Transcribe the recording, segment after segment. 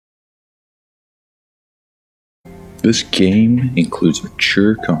This game includes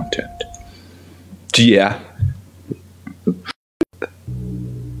mature content. Yeah.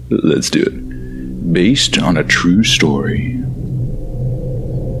 Let's do it. Based on a true story.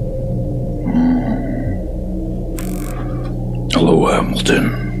 Hello,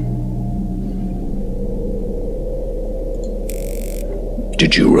 Hamilton.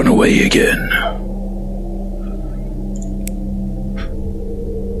 Did you run away again?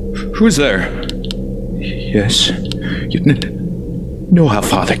 Who's there? Yes. You know how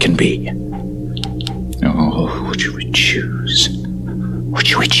father can be. Oh, which would we choose?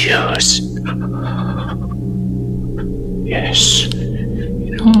 Which we choose? Yes.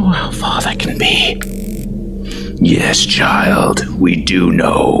 You know how father can be. Yes, child, we do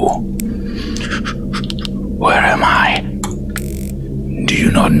know. Where am I? Do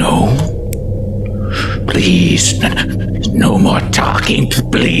you not know? Please, no more talking,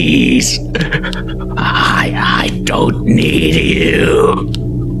 please. I don't need you.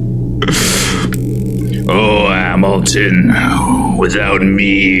 Oh, Hamilton, without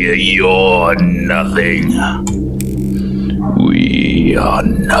me, you're nothing. We are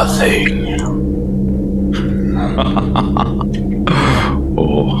nothing.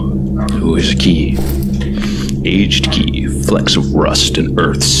 Oh, who is a key? Aged key, flecks of rust and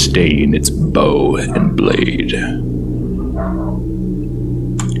earth stain its bow and blade.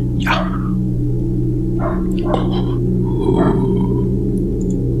 Yeah.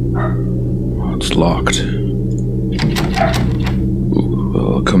 Oh, it's locked. Ooh,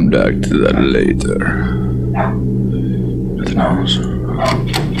 I'll come back to that later. Nothing else.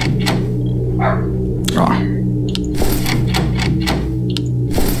 Ah.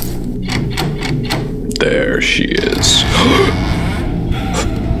 There she is.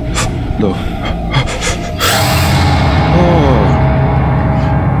 No. Oh.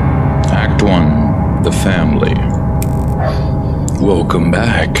 Act 1. The family. Welcome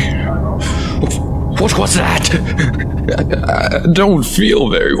back. What was that? I don't feel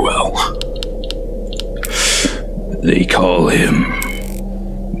very well. They call him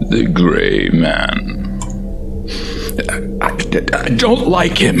the Gray Man. I don't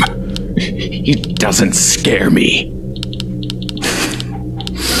like him. He doesn't scare me.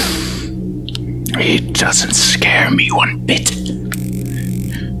 He doesn't scare me one bit.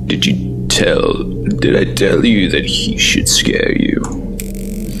 Did I tell you that he should scare you?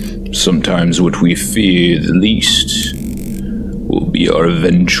 Sometimes what we fear the least will be our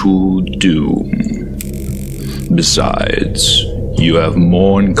eventual doom. Besides, you have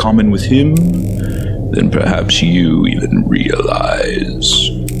more in common with him than perhaps you even realize.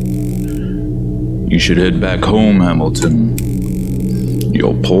 You should head back home, Hamilton.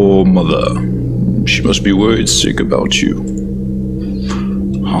 Your poor mother. She must be worried sick about you.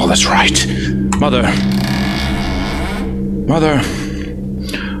 Oh, that's right. Mother. Mother.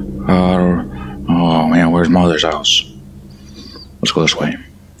 Oh man, where's Mother's house? Let's go this way.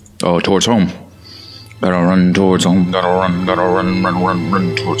 Oh, towards home. Gotta run towards home. Gotta run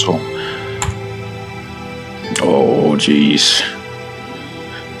towards home. Oh, jeez.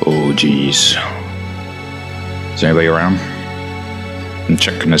 Oh, jeez. Is anybody around? I'm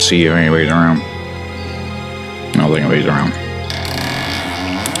checking to see if anybody's around. I don't think anybody's around.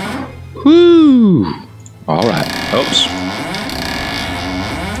 Whoo! Alright. Oops.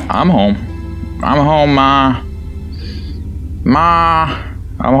 I'm home. I'm home, Ma. Ma!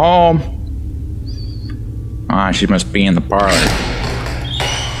 I'm home. Ah, she must be in the parlor.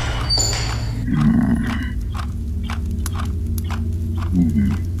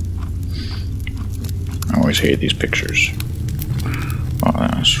 I always hate these pictures. Oh,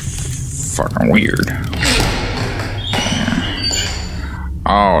 that's fucking weird.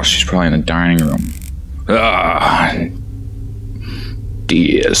 Oh, she's probably in the dining room. Ah,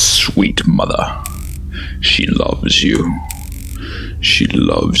 dear sweet mother. She loves you. She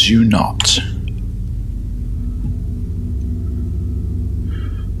loves you not.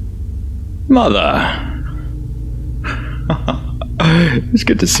 Mother. It's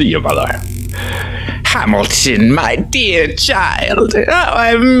good to see you, Mother. Hamilton, my dear child. Oh,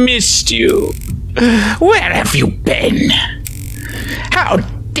 I've missed you. Where have you been? How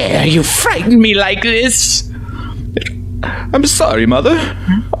dare you frighten me like this? I'm sorry, Mother.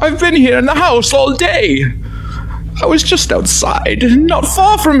 I've been here in the house all day. I was just outside, not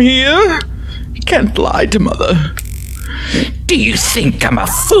far from here. You can't lie to Mother. Do you think I'm a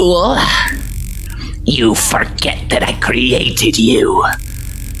fool? You forget that I created you.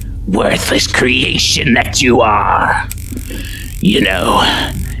 Worthless creation that you are. You know,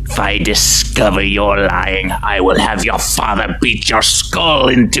 if I discover you're lying, I will have your father beat your skull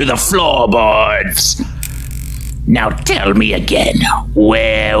into the floorboards. Now tell me again,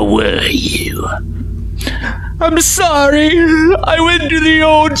 where were you? I'm sorry. I went to the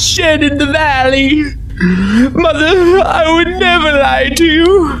old shed in the valley. Mother, I would never lie to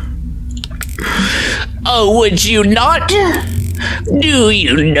you. Oh, would you not? Do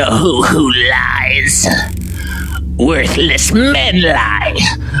you know who lies? Worthless men lie.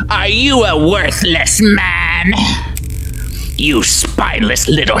 Are you a worthless man? You spineless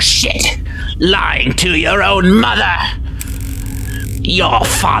little shit, lying to your own mother. Your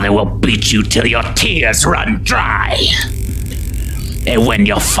father will beat you till your tears run dry. And when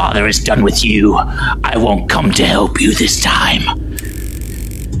your father is done with you, I won't come to help you this time.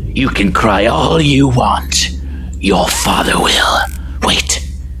 You can cry all you want. Your father will. Wait,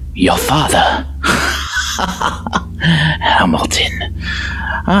 your father? Hamilton,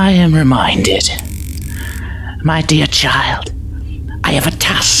 I am reminded. My dear child, I have a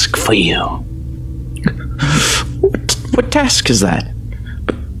task for you. What task is that?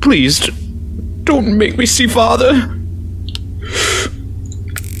 Please, don't make me see father.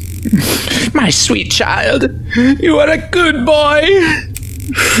 My sweet child, you are a good boy.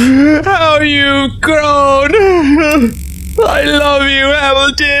 How you've grown. I love you,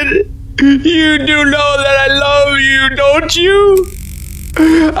 Hamilton. You do know that I love you, don't you?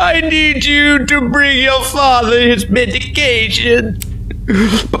 I need you to bring your father his medication.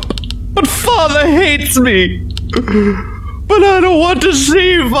 But father hates me. But I don't want to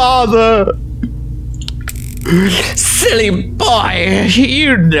see father. Silly boy,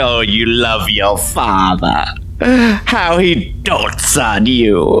 you know you love your father. How he dotes on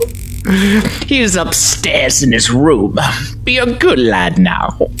you. He's upstairs in his room. Be a good lad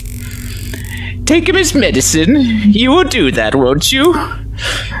now. Take him his medicine. You will do that, won't you?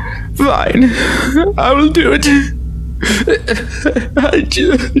 Fine. I will do it. I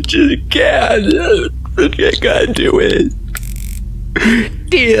just can't. I can't do it.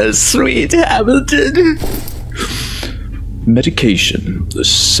 Dear sweet Hamilton. Medication. The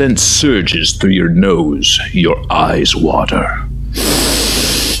scent surges through your nose. Your eyes water.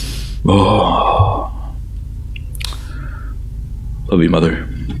 Oh. Love you, Mother.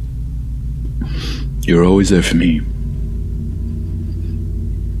 You're always there for me.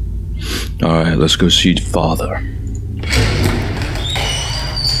 Alright, let's go see Father.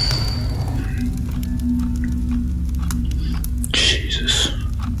 Jesus.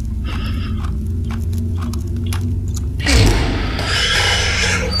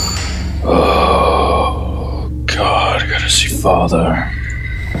 Oh, God, I gotta see Father.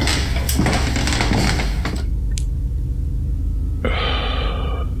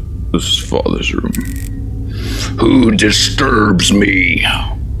 This is Father's room. Who disturbs me?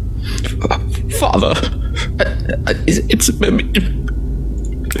 Father, it's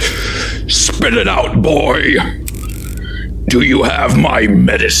spit it out, boy. Do you have my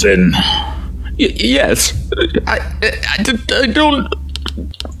medicine? Yes. I don't.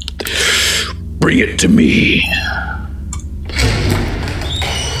 Bring it to me.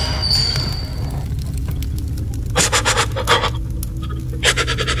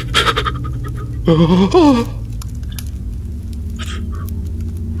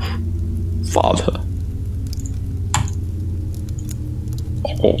 Father.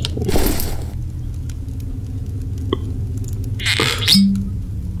 Oh.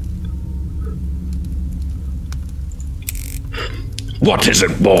 What is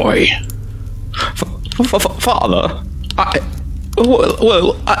it, boy? Father,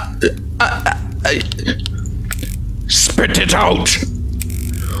 spit it out.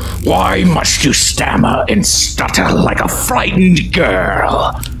 Why must you stammer and stutter like a frightened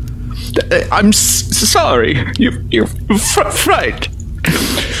girl? I'm sorry. You're frightened.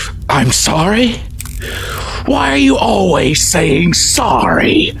 I'm sorry? Why are you always saying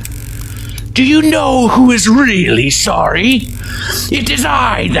sorry? Do you know who is really sorry? It is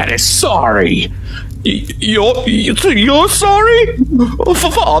I that is sorry. You're sorry? Oh,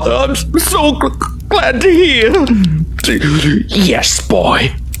 Father, I'm so glad to hear. Yes,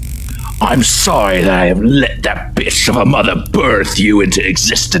 boy. I'm sorry that I have let that bitch of a mother birth you into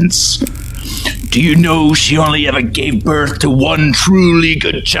existence. Do you know she only ever gave birth to one truly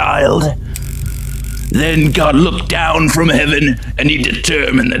good child? Then God looked down from heaven and he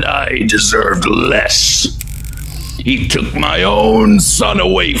determined that I deserved less. He took my own son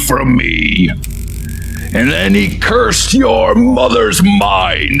away from me. And then he cursed your mother's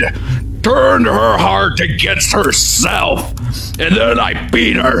mind, turned her heart against herself, and then I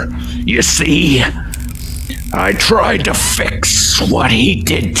beat her. You see, I tried to fix what he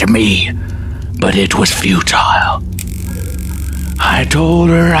did to me, but it was futile. I told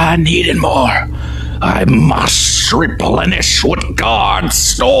her I needed more I must replenish what God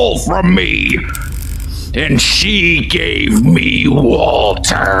stole from me. And she gave me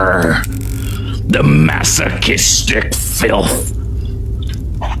Walter, the masochistic filth.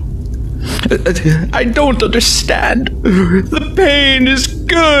 I don't understand. The pain is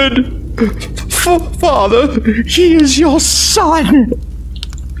good. Father, he is your son.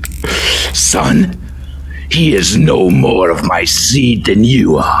 Son, he is no more of my seed than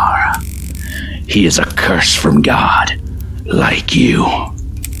you are. He is a curse from God, like you.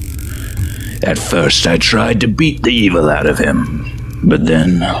 At first I tried to beat the evil out of him, but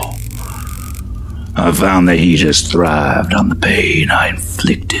then I found that he just thrived on the pain I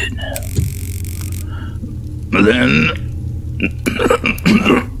inflicted. Then,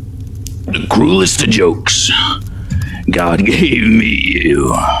 the cruelest of jokes, God gave me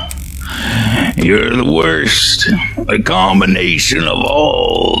you. You're the worst, a combination of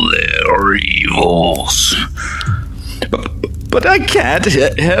all their evils. But I can't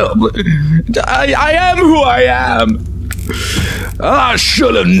help. I am who I am. I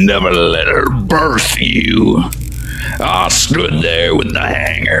should have never let her birth you. I stood there with the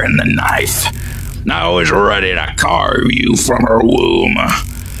hanger and the knife. I was ready to carve you from her womb.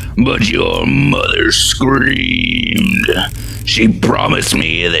 But your mother screamed. She promised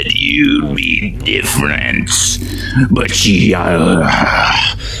me that you'd be different. But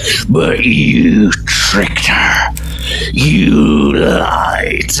you tricked her. You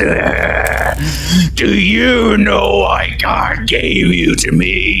lied to her. Do you know why God gave you to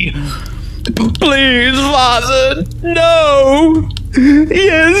me? Please, Father, no.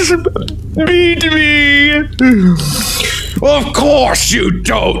 Yes, beat me. Of course you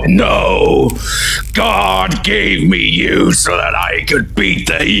don't know. God gave me you so that I could beat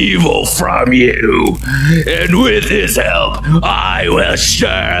the evil from you. And with his help, I will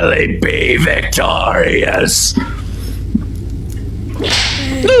surely be victorious.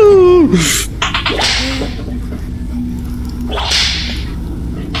 Whoa.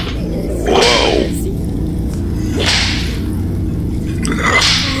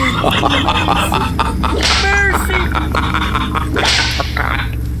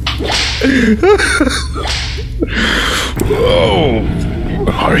 Oh,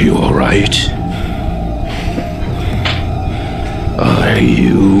 are you all right? Are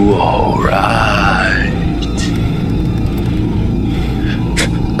you all right?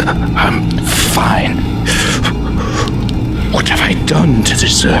 I'm fine. What have I done to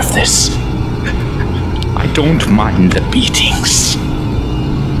deserve this? I don't mind the beatings.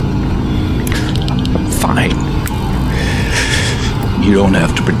 I'm fine. You don't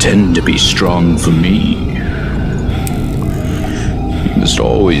have to pretend to be strong for me. You must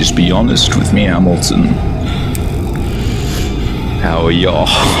always be honest with me, Hamilton. How are your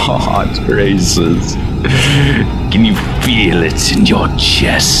heart races? Can you feel it in your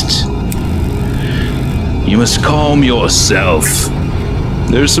chest? You must calm yourself.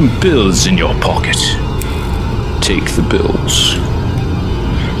 There's some pills in your pocket. Take the pills.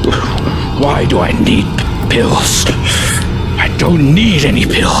 Why do I need pills? I don't need any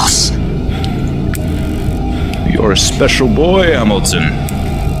pills. You're a special boy, Hamilton.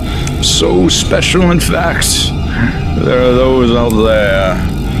 So special, in fact. There are those out there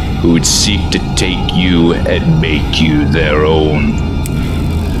who would seek to take you and make you their own.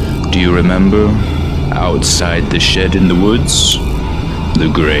 Do you remember? Outside the shed in the woods? The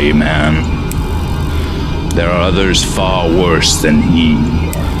Gray Man. There are others far worse than he.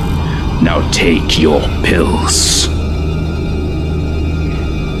 Now take your pills.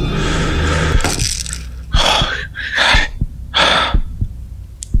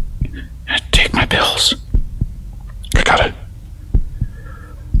 Take my pills. I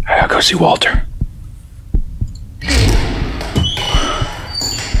gotta go see Walter.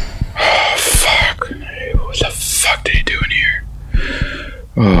 Oh, fuck. Hey, what the fuck did he do in here?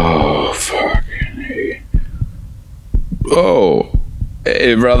 Oh, fuck. Hey. Oh.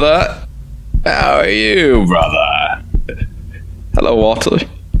 Hey, brother. How are you, brother? Hello, Walter.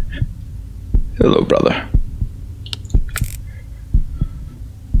 Hello, brother.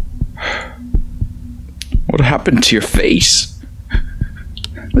 What happened to your face?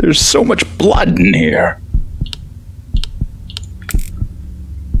 There's so much blood in here.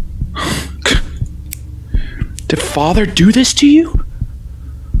 Did Father do this to you?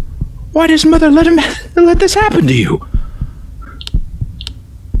 Why does Mother let this happen to you?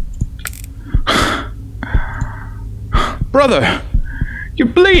 Brother, you're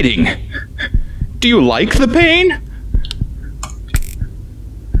bleeding. Do you like the pain?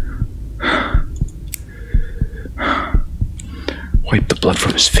 Wipe the blood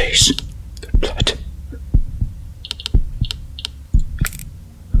from his face. The blood.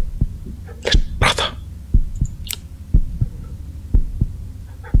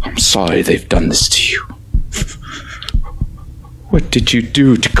 I'm sorry they've done this to you. What did you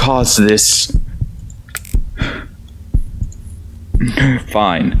do to cause this?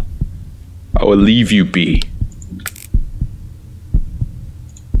 Fine. I will leave you be.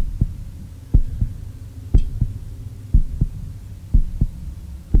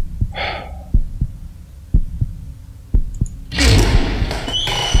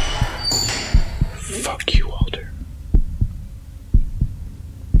 Fuck you, Walter.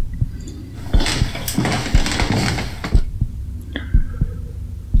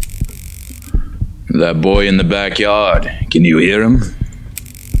 That boy in the backyard, can you hear him?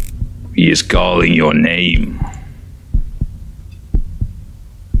 He is calling your name.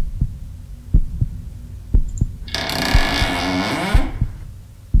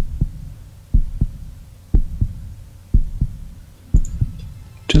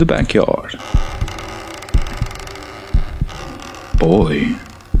 To the backyard. Boy.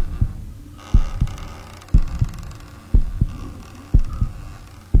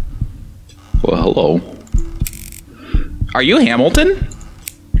 Well, hello. Are you Hamilton?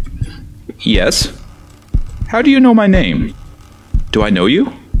 Yes. How do you know my name? Do I know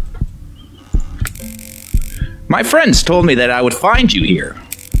you? My friends told me that I would find you here.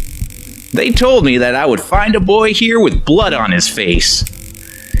 They told me that I would find a boy here with blood on his face.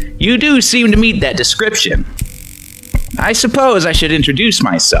 You do seem to meet that description. I suppose I should introduce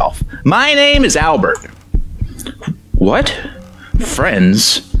myself. My name is Albert. What?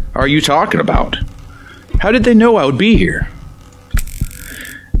 Friends are you talking about? How did they know I would be here?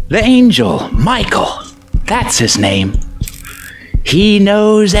 The angel, Michael. That's his name. He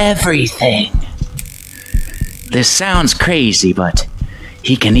knows everything. This sounds crazy, but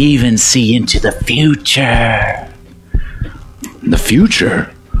he can even see into the future. The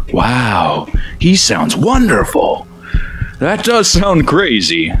future? Wow, he sounds wonderful. That does sound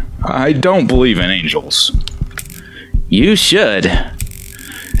crazy. I don't believe in angels. You should.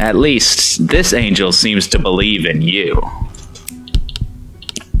 At least, this angel seems to believe in you.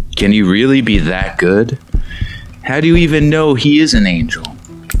 Can he really be that good? How do you even know he is an angel?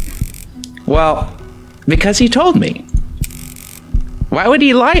 Well, because he told me. Why would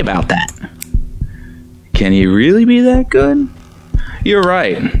he lie about that? Can he really be that good? You're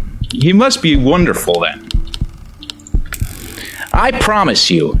right. He must be wonderful then. I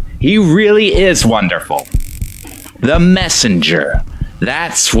promise you, he really is wonderful. The messenger.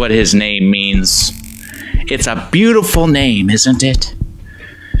 That's what his name means. It's a beautiful name, isn't it?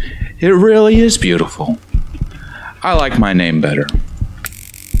 It really is beautiful. I like my name better.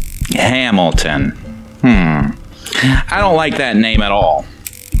 Hamilton. I don't like that name at all.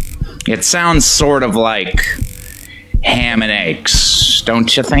 It sounds sort of like ham and eggs,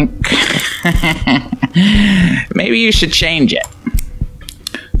 don't you think? Maybe you should change it.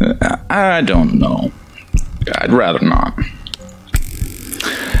 I don't know. I'd rather not.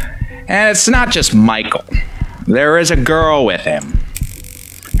 And it's not just Michael. There is a girl with him.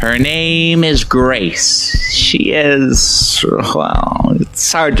 Her name is Grace. She is, well,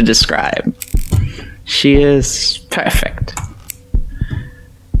 it's hard to describe. She is perfect.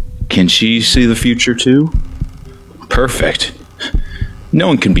 Can she see the future too? Perfect? No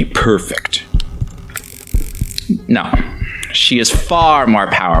one can be perfect. No, she is far more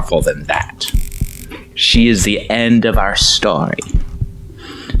powerful than that. She is the end of our story.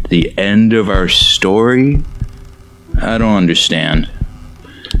 The end of our story? I don't understand.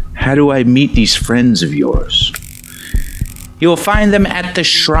 How do I meet these friends of yours? You will find them at the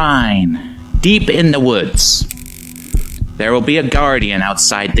shrine, deep in the woods. There will be a guardian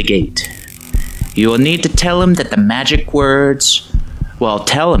outside the gate. You will need to tell him that the magic words, well,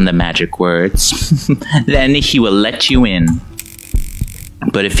 tell him the magic words, then he will let you in.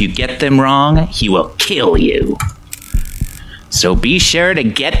 But if you get them wrong, he will kill you. So be sure to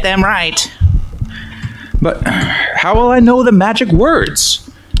get them right. But how will I know the magic words?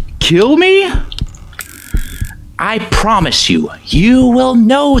 Kill me? I promise you, you will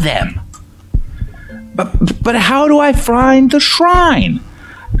know them. But how do I find the shrine?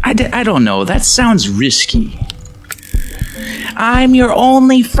 I don't know. That sounds risky. I'm your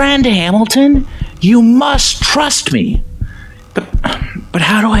only friend, Hamilton. You must trust me. But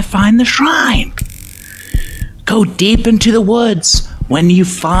how do I find the shrine? Go deep into the woods. When you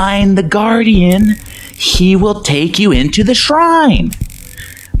find the guardian, he will take you into the shrine.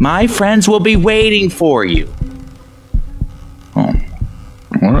 My friends will be waiting for you. Oh,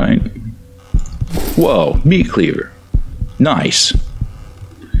 all right. Whoa, meat cleaver. Nice.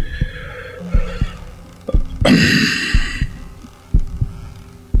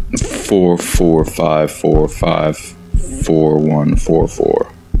 Four, 4, 5, 4, 5, 4, 1, 4,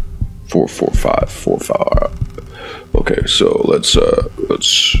 4. 445. Okay, so let's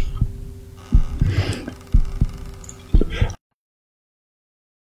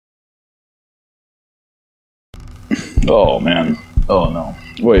oh man. Oh no.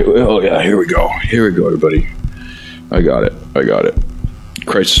 Wait, oh yeah, here we go, everybody. I got it.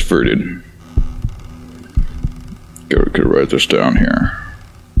 Crisis averted. Gotta write this down here.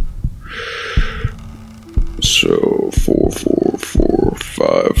 So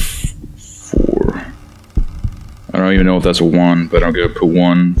 44454. I don't even know if that's a 1, but I'm gonna put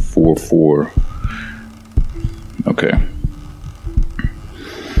 144. Okay.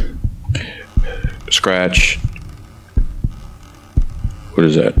 Scratch. What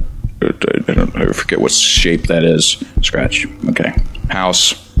is that? I forget what shape that is. Scratch. Okay.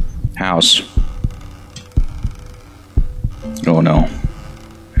 House. Oh no.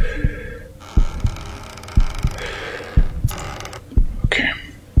 Okay.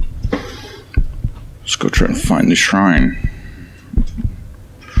 Let's go try and find the shrine.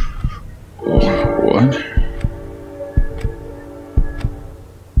 What?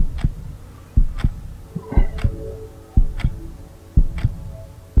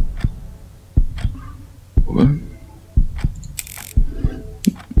 What?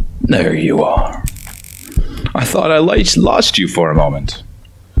 There you are. I thought I lost you for a moment.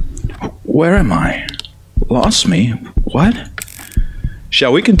 Where am I? Lost me? What?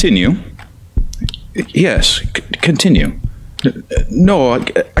 Shall we continue? Yes, continue. No, I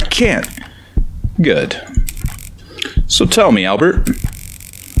can't. Good. So tell me, Albert,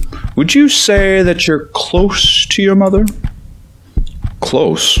 would you say that you're close to your mother?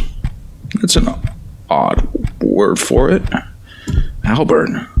 Close? That's an odd word for it.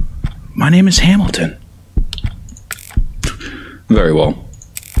 Albert, my name is Hamilton. Very well.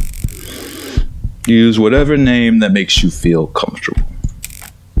 Use whatever name that makes you feel comfortable.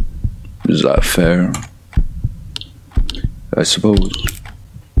 Is that fair? I suppose.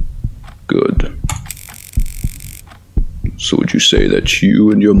 Good. So would you say that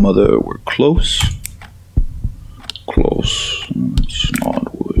you and your mother were close? Close. That's an odd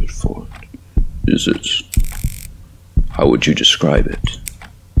word for it. Is it? How would you describe it?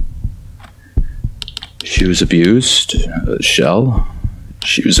 She was abused. A shell.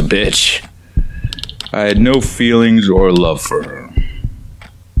 She was a bitch. I had no feelings or love for her.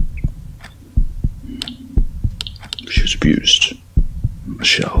 She was abused. A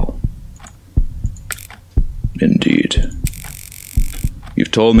shell. Indeed.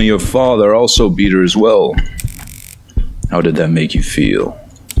 You've told me your father also beat her as well. How did that make you feel?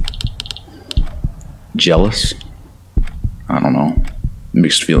 Jealous? I don't know.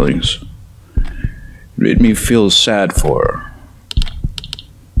 Mixed feelings. It made me feel sad for her.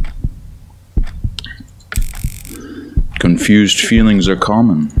 Confused feelings are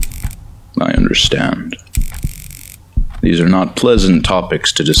common. I understand. These are not pleasant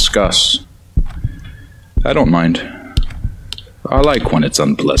topics to discuss. I don't mind. I like when it's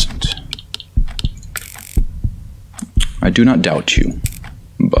unpleasant. I do not doubt you,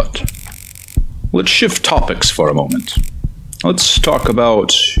 but let's shift topics for a moment. Let's talk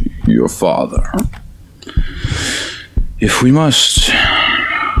about your father. If we must,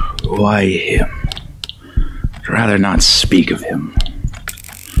 why him? I'd rather not speak of him.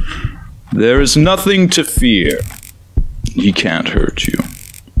 There is nothing to fear. He can't hurt you.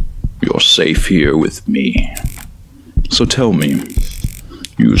 You're safe here with me. So tell me,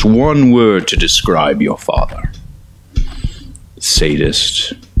 use one word to describe your father.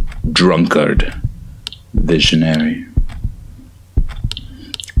 Sadist, drunkard, visionary,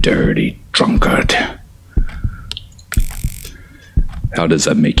 dirty drunkard. How does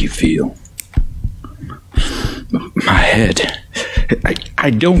that make you feel? My head. I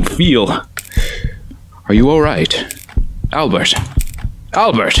don't feel. Are you all right? Albert.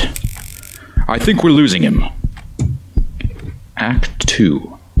 Albert! I think we're losing him. Act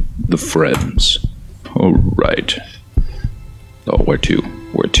 2. The Friends. Oh, right. Oh, where to?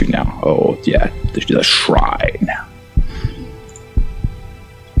 Where to now? Oh, yeah. The shrine.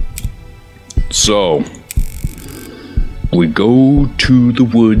 So, we go to the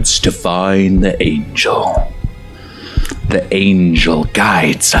woods to find the angel. The angel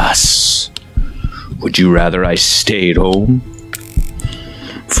guides us. Would you rather I stayed home?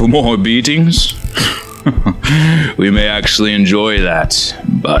 For more beatings? We may actually enjoy that,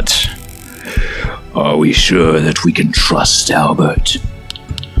 but are we sure that we can trust Albert?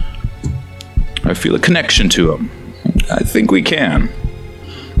 I feel a connection to him. I think we can.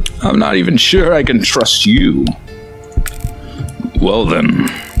 I'm not even sure I can trust you. Well then,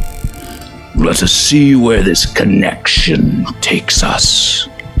 let us see where this connection takes us.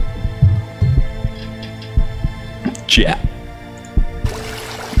 Yeah.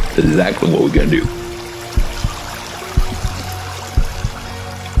 Exactly what we're gonna do.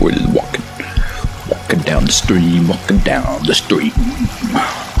 We're just walking down the stream, walking down the stream.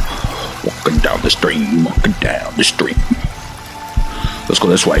 Walking down the stream, walking down the stream. Let's go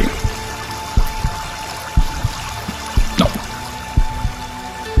this way. No.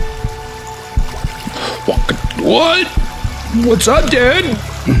 Walking. What? What's up, dude?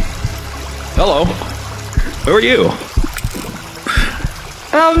 Hello. Who are you?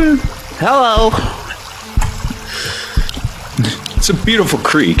 Hello. It's a beautiful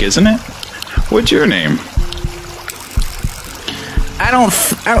creek, isn't it? What's your name? I don't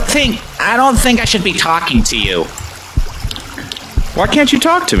think I should be talking to you. Why can't you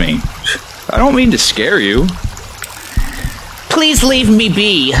talk to me? I don't mean to scare you. Please leave me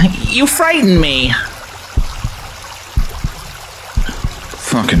be. You frighten me.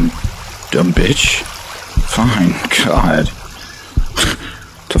 Fucking dumb bitch. Fine, God.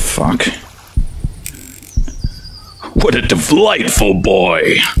 The fuck? What a delightful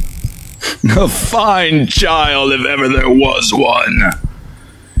boy. A fine child, if ever there was one.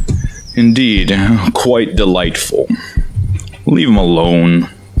 Indeed, quite delightful. Leave him alone.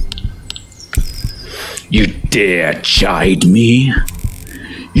 You dare chide me?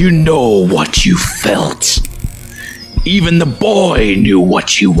 You know what you felt. Even the boy knew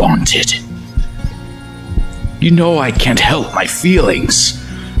what you wanted. You know I can't help my feelings.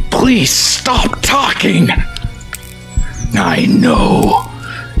 Please stop talking. I know.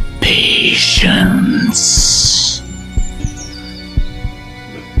 Patience.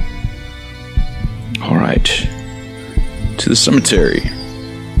 All right. To the cemetery.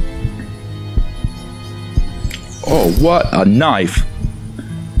 Oh, what a knife.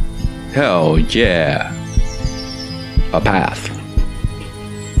 Hell yeah. A path.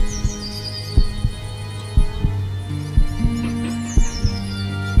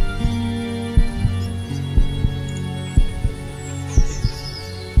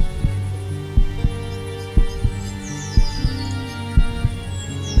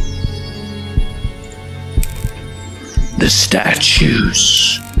 The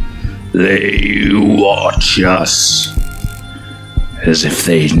statues, they watch us as if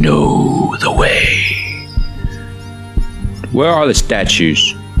they know the way. Where are the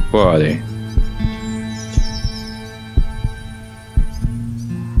statues? Where are they?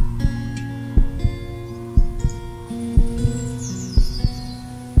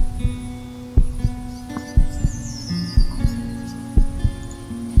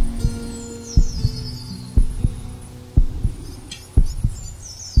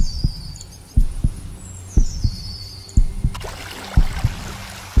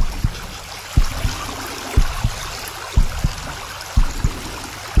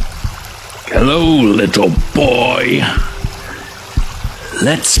 Hello, little boy.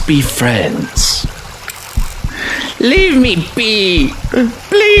 Let's be friends. Leave me be.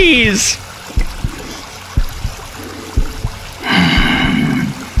 Please.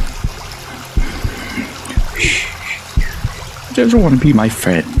 He doesn't want to be my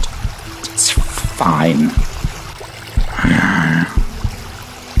friend. It's fine.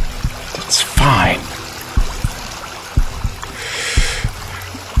 It's fine.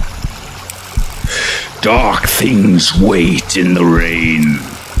 Dark things wait in the rain.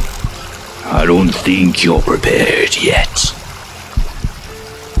 I don't think you're prepared yet.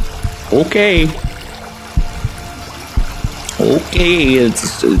 Okay. Okay,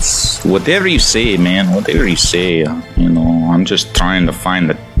 it's whatever you say, man. Whatever you say. You know, I'm just trying to find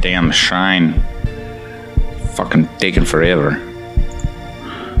the damn shrine. Fucking taking forever.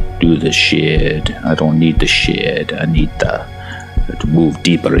 Do the shed. I don't need the shed. I need to move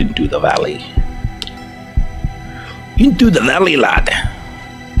deeper into the valley. Into the valley, lad.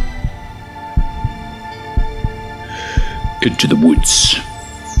 Into the woods.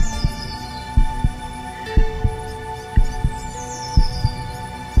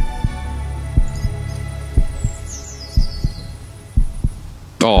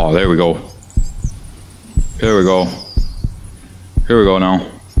 Oh, there we go. There we go. Here we go now.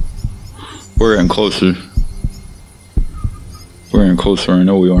 We're getting closer. We're getting closer, I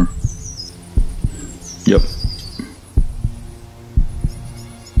know we are. Yep.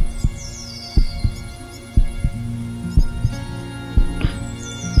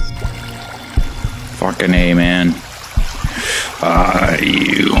 Fucking A, man. Ah,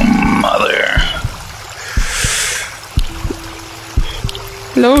 you mother.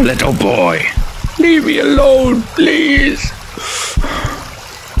 Hello, little boy. Leave me alone, please.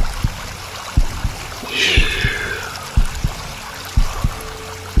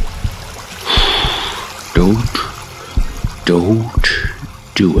 Don't Don't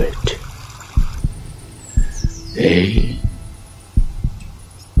do it. Eh?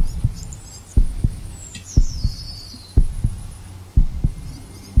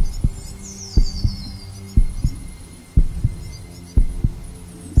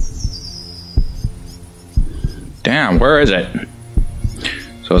 Damn, where is it?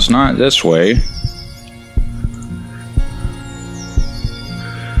 So it's not this way.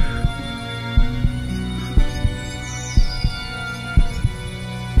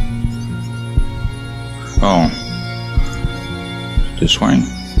 Oh. This way.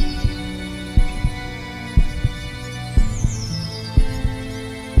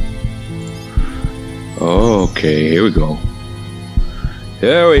 Okay, here we go.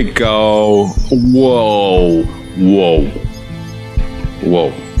 Here we go. Whoa. Whoa.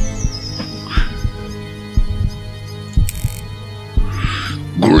 Whoa.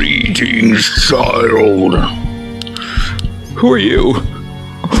 Greetings, child. Who are you?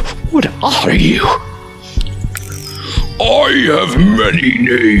 What are you? I have many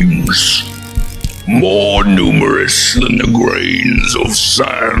names, more numerous than the grains of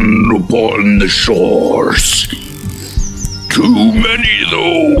sand upon the shores. Too many,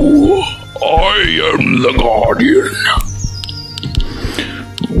 though. I am the Guardian.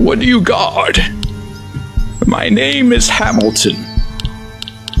 What do you guard? My name is Hamilton.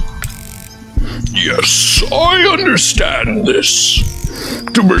 Yes, I understand this.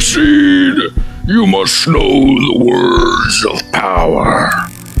 To proceed, you must know the words of power.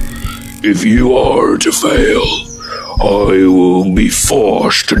 If you are to fail, I will be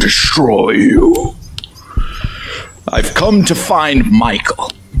forced to destroy you. I've come to find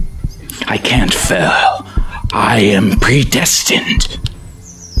Michael. I can't fail. I am predestined.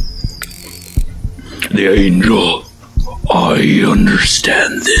 The angel, I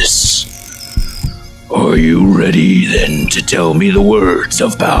understand this. Are you ready then to tell me the words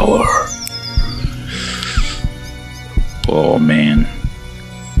of power? Oh man.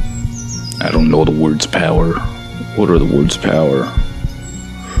 I don't know the words power. What are the words power?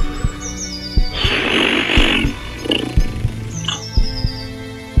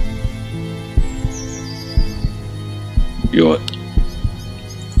 What?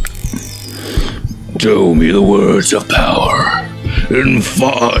 Tell me the words of power and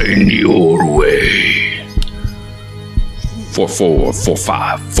find your way. 4, 4, 4,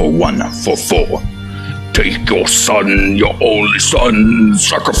 5, 4, 1, 4, 4. Take your son, your only son,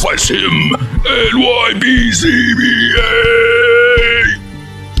 sacrifice him, NYPCBA!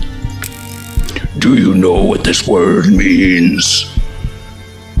 Do you know what this word means?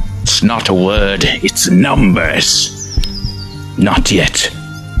 It's not a word, it's numbers. Not yet,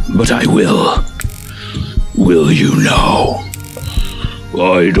 but I will. Will you now?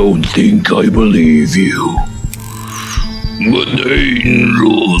 I don't think I believe you. But the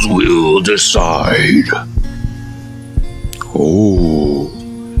angels will decide. Oh.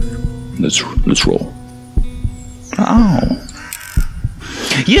 Let's roll. Oh.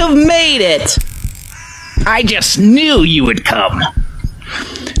 You've made it! I just knew you would come.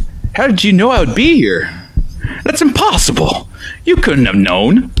 How did you know I would be here? That's impossible. You couldn't have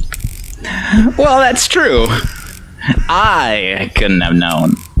known. Well, that's true. I couldn't have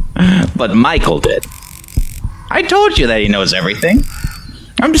known. But Michael did. I told you that he knows everything.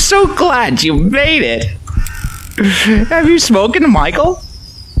 I'm so glad you made it. Have you spoken to Michael?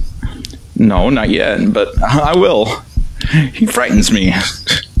 No, not yet, but I will. He frightens me.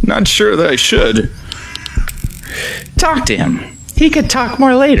 Not sure that I should. Talk to him. He could talk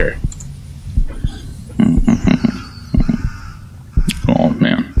more later. Oh,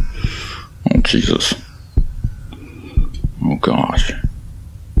 man. Oh, Jesus. Oh, gosh.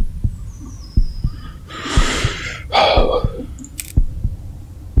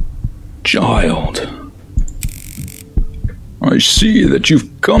 Child, I see that you've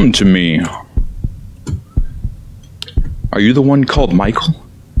come to me. Are you the one called Michael?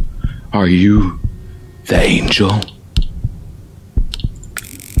 Are you the angel?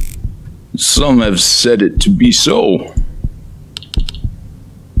 Some have said it to be so.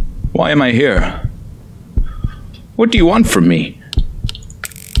 Why am I here? What do you want from me?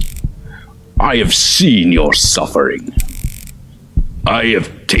 I have seen your suffering. I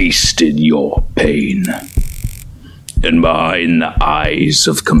have tasted your pain. And behind the eyes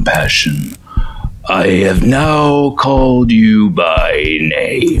of compassion, I have now called you by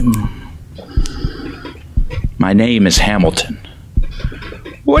name. My name is Hamilton.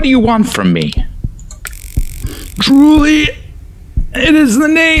 What do you want from me? Truly, it is the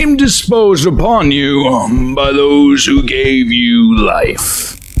name disposed upon you by those who gave you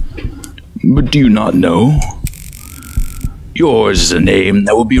life. But do you not know? Yours is a name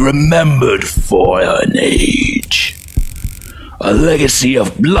that will be remembered for an age. A legacy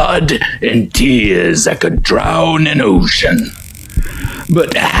of blood and tears that could drown an ocean.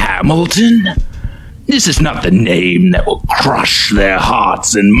 But Hamilton, this is not the name that will crush their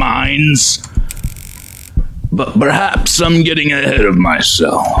hearts and minds. But perhaps I'm getting ahead of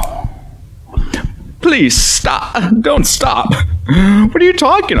myself. Please stop. Don't stop. What are you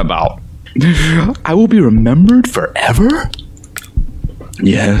talking about? I will be remembered forever?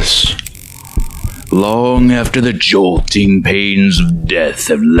 Yes. Long after the jolting pains of death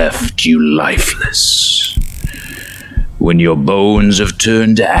have left you lifeless. When your bones have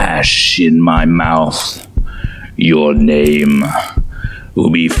turned to ash in my mouth, your name will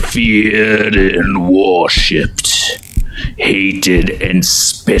be feared and worshipped, hated and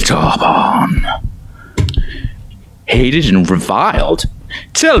spit upon. Hated and reviled?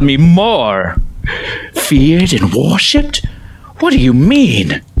 Tell me more. Feared and worshipped? What do you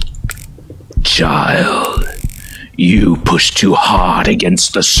mean? Child, you pushed too hard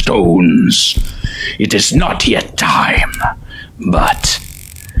against the stones. It is not yet time, but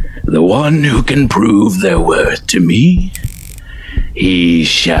the one who can prove their worth to me, he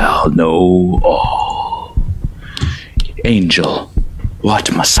shall know all. Angel,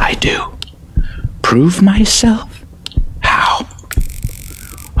 what must I do? Prove myself? How?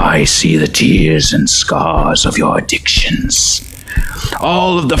 I see the tears and scars of your addictions.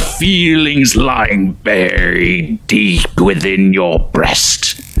 All of the feelings lying buried deep within your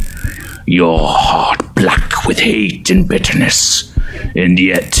breast. Your heart black with hate and bitterness. And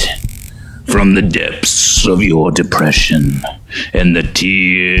yet, from the depths of your depression and the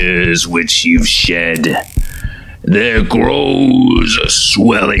tears which you've shed, there grows a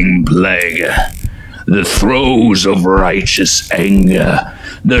swelling plague. The throes of righteous anger,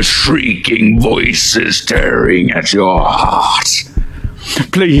 the shrieking voices tearing at your heart.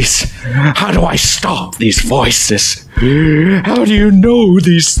 Please, how do I stop these voices? How do you know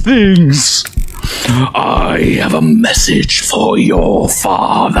these things? I have a message for your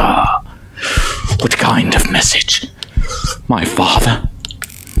father. What kind of message? My father?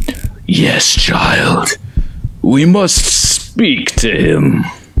 Yes, child. We must speak to him.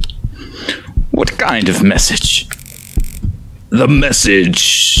 What kind of message? The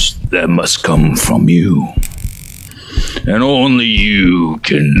message that must come from you. And only you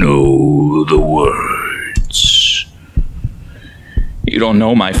can know the words. You don't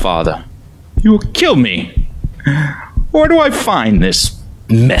know my father. You will kill me. Where do I find this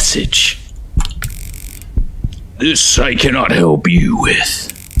message? This I cannot help you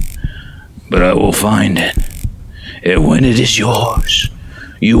with. But I will find it. And when it is yours,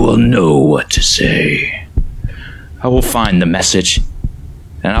 you will know what to say. I will find the message,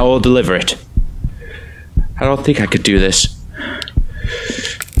 and I will deliver it. I don't think I could do this.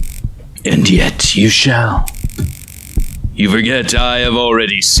 And yet you shall. You forget I have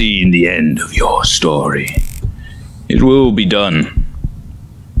already seen the end of your story. It will be done.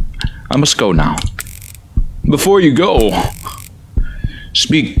 I must go now. Before you go,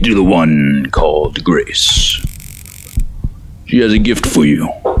 speak to the one called Grace. She has a gift for you.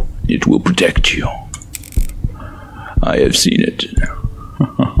 It will protect you. I have seen it.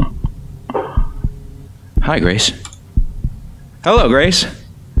 Hi, Grace. Hello, Grace.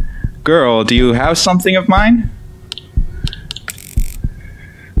 Girl, do you have something of mine?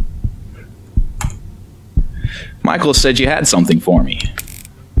 Michael said you had something for me.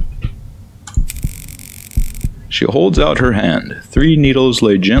 She holds out her hand. 3 needles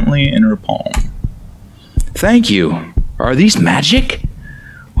lay gently in her palm. Thank you. Are these magic?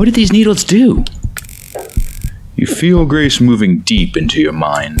 What do these needles do? You feel Grace moving deep into your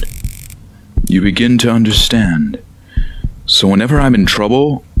mind. You begin to understand. So whenever I'm in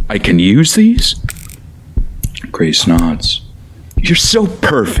trouble, I can use these? Grace nods. You're so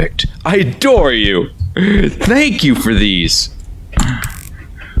perfect. I adore you. Thank you for these.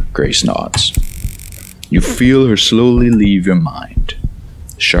 Grace nods. You feel her slowly leave your mind.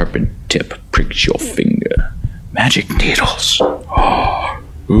 The sharpened tip pricks your finger. Magic needles.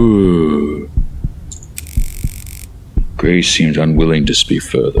 Ooh. Grace seems unwilling to speak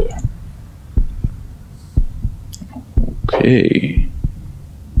further. Okay.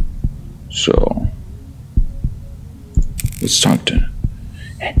 So, let's talk to...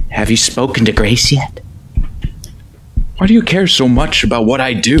 Have you spoken to Grace yet? Why do you care so much about what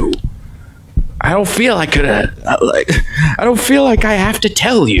I do? I don't feel I could I don't feel like I have to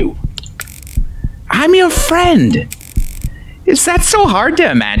tell you. I'm your friend. Is that so hard to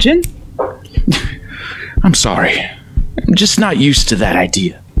imagine? I'm sorry. I'm just not used to that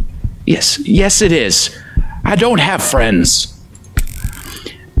idea. Yes, it is. I don't have friends.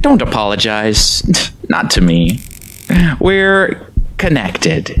 Don't apologize. Not to me. We're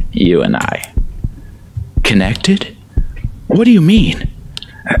connected, you and I. Connected? What do you mean?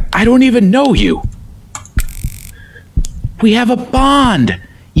 I don't even know you. We have a bond,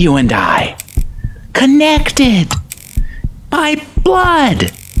 you and I. Connected by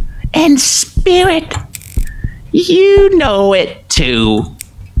blood and spirit. You know it too.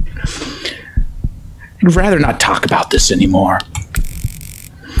 I'd rather not talk about this anymore.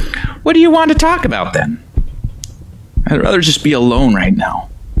 What do you want to talk about then? I'd rather just be alone right now.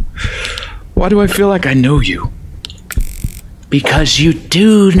 Why do I feel like I know you? Because you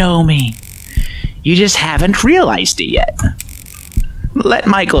do know me. You just haven't realized it yet. Let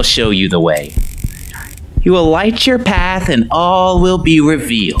Michael show you the way. He will light your path and all will be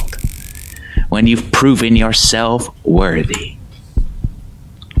revealed when you've proven yourself worthy.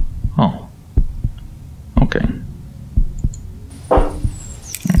 Oh. Okay.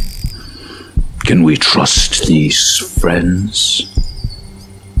 Can we trust these friends?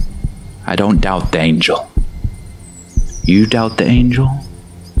 I don't doubt the angel. You doubt the angel?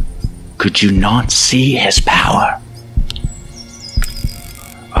 Could you not see his power?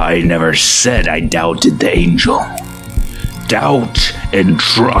 I never said I doubted the angel. Doubt and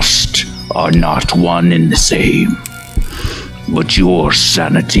trust are not one and the same. But your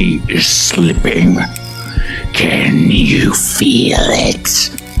sanity is slipping. Can you feel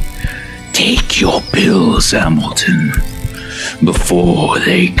it? Take your pills, Hamilton, before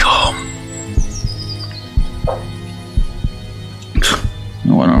they come.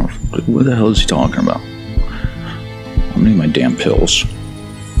 What the hell is he talking about? I need my damn pills.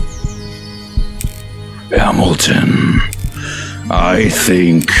 Hamilton, I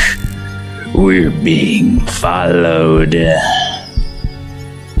think we're being followed.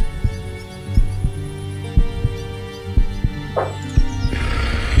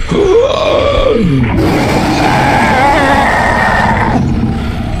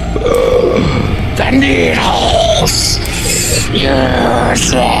 The needles!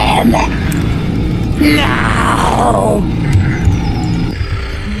 Use them! Now!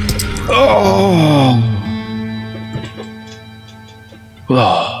 Oh!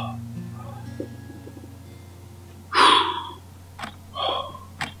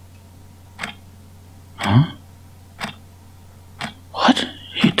 Huh? What?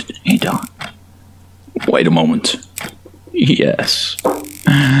 He died? Wait a moment. Yes.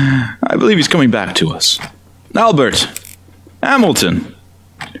 I believe he's coming back to us. Albert! Hamilton!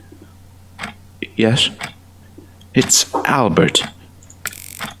 Yes? It's Albert.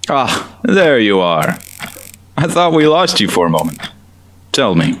 Ah, there you are. I thought we lost you for a moment.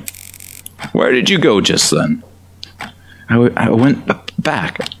 Tell me, where did you go just then? I went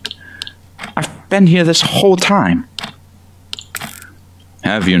back. I've been here this whole time.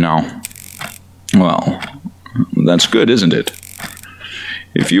 Have you now? Well, that's good, isn't it?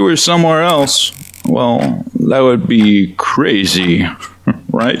 If you were somewhere else, well, that would be crazy,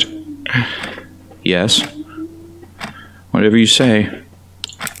 right? Yes. Whatever you say.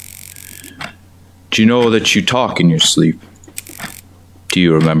 Do you know that you talk in your sleep? Do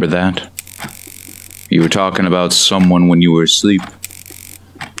you remember that? You were talking about someone when you were asleep.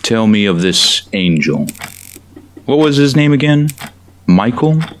 Tell me of this angel. What was his name again?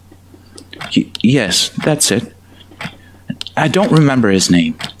 Michael? Yes, that's it. I don't remember his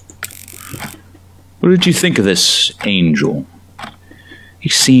name. What did you think of this angel? He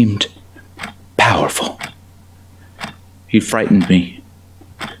seemed powerful. He frightened me.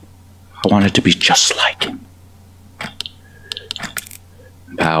 I wanted to be just like him.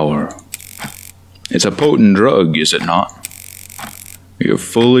 Power. It's a potent drug, is it not? You're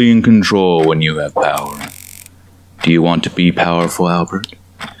fully in control when you have power. Do you want to be powerful, Albert?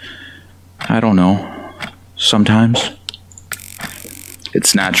 I don't know. Sometimes.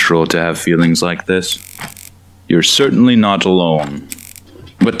 It's natural to have feelings like this. You're certainly not alone.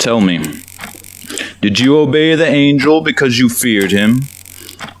 But tell me, did you obey the angel because you feared him,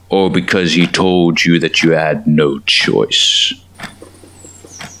 or because he told you that you had no choice?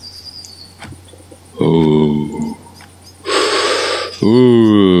 Oh.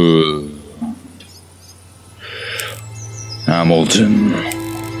 Ooh. Hamilton,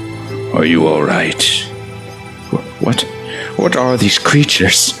 are you all right? What are these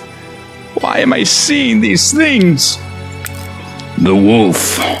creatures? Why am I seeing these things? The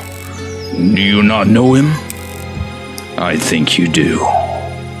wolf. Do you not know him? I think you do.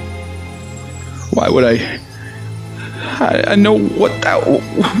 Why would I know what that...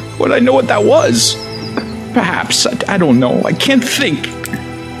 Would I know what that was? Perhaps. I don't know. I can't think.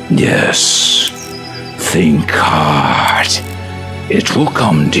 Yes. think hard, it will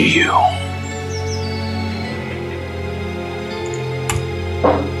come to you.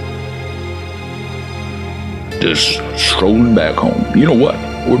 Just strolling back home. You know what?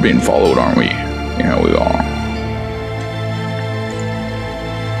 We're being followed, aren't we? Yeah, we are.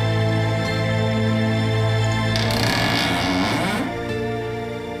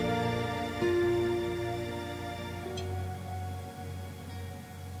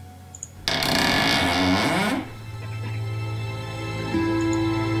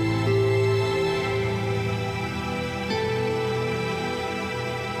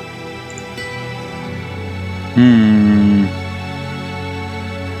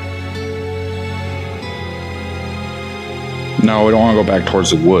 No, we don't want to go back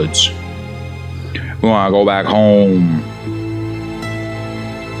towards the woods. We want to go back home.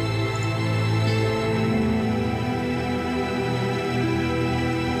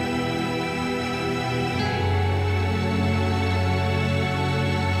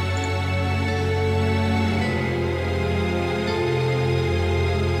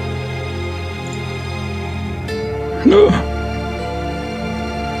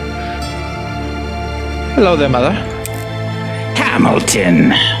 Hello there, Mother. Hamilton,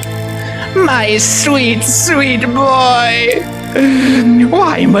 my sweet, sweet boy.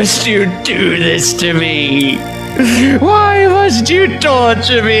 Why must you do this to me? Why must you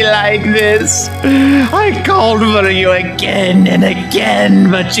torture me like this? I called for you again and again,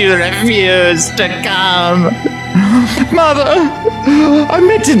 but you refused to come. Mother, I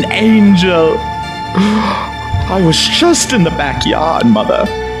met an angel. I was just in the backyard, Mother.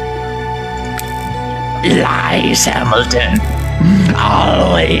 Lies, Hamilton.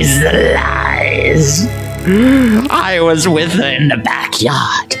 Always the lies. I was with her in the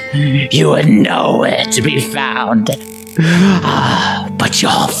backyard. You were nowhere to be found. But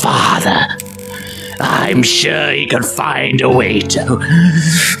your father, I'm sure he could find a way to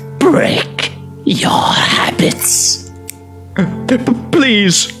break your habits.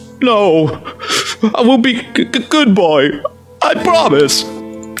 Please, no. I will be a good boy. I promise.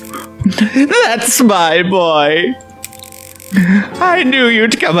 That's my boy. I knew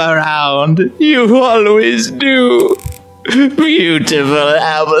you'd come around. You always do. Beautiful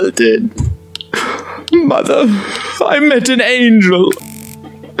Hamilton. Mother, I met an angel.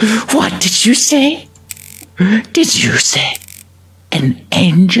 What did you say? Did you say an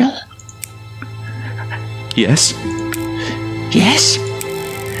angel? Yes? Yes?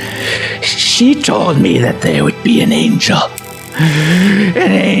 She told me that there would be an angel. An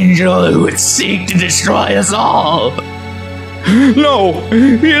angel who would seek to destroy us all. No,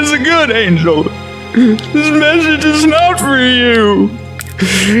 he is a good angel. This message is not for you.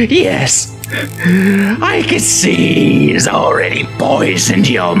 Yes, I can see he's already poisoned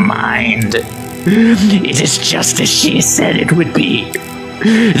your mind. It is just as she said it would be.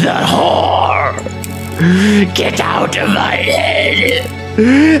 The whore. Get out of my head.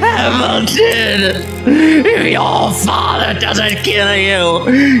 Hamilton, if your father doesn't kill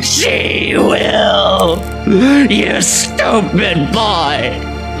you, she will. You stupid boy.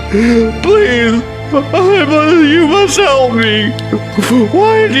 Please, you must help me.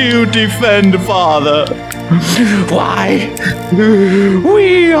 Why do you defend father? Why?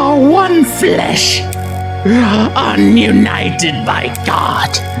 We are one flesh. Ununited by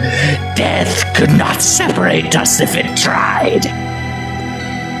God. Death could not separate us if it tried.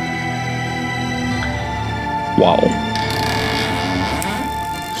 Wow.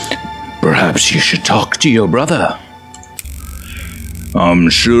 Perhaps you should talk to your brother. I'm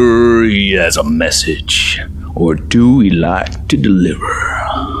sure he has a message or two he'd like to deliver.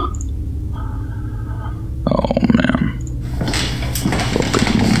 Oh, man.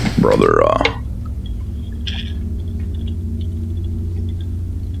 Fucking brother,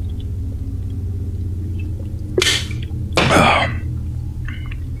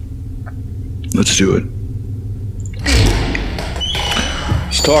 Let's do it.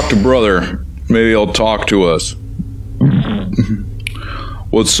 Let's talk to brother. Maybe he'll talk to us.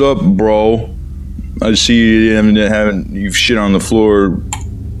 What's up, bro? I see you've shit on the floor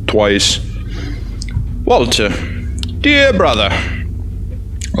twice. Walter, dear brother.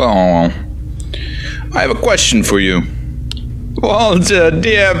 Oh, I have a question for you. Walter,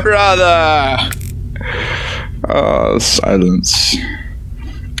 dear brother. Silence.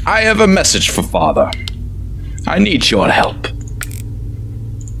 I have a message for father. I need your help.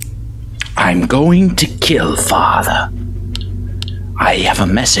 I'm going to kill father. I have a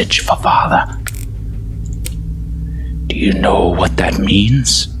message for father. Do you know what that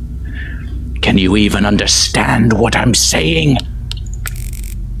means? Can you even understand what I'm saying?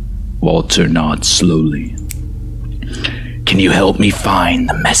 Walter nods slowly. Can you help me find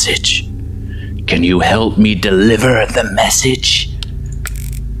the message? Can you help me deliver the message?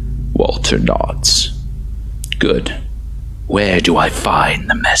 Walter nods. Good. Where do I find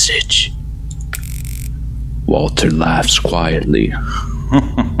the message? Walter laughs quietly.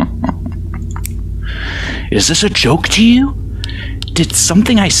 Is this a joke to you? Did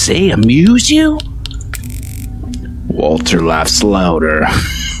something I say amuse you? Walter laughs louder.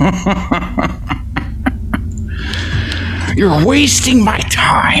 You're wasting my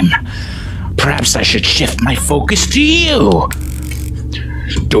time. Perhaps I should shift my focus to you.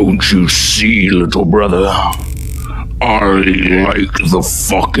 Don't you see, little brother? I like the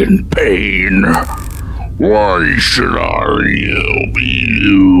fucking pain. Why should I help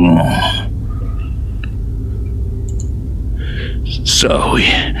you? So,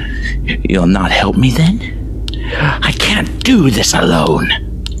 you'll not help me then? I can't do this alone.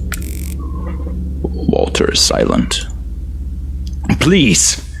 Walter is silent.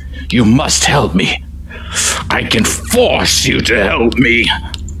 Please, you must help me. I can force you to help me.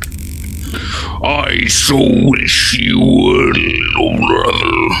 I so wish you would, little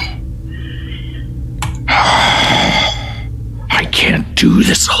brother. I can't do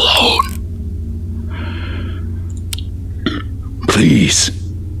this alone. Please,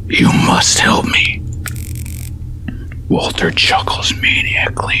 you must help me. Walter chuckles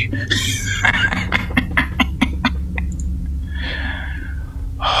maniacally.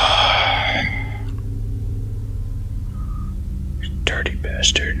 Dirty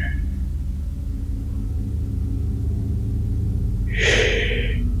bastard.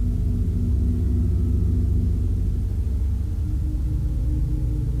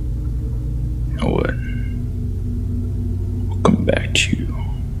 You know what? We'll come back to you.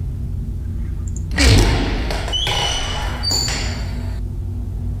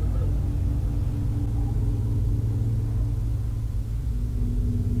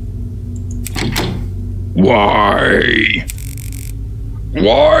 Why?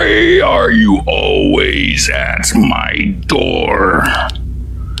 Why are you always at my door?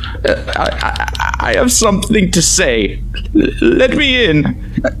 I have something to say. Let me in.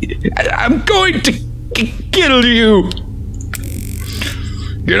 I'm going to kill you.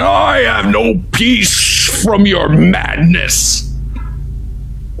 You know, I have no peace from your madness.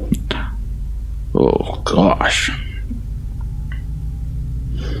 Oh, gosh.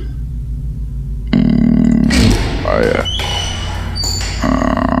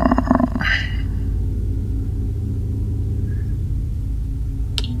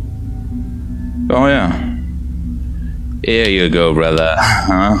 Oh, yeah. Here you go, brother.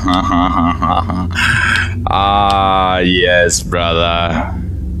 Ah, yes, brother.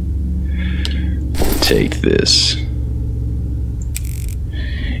 Take this.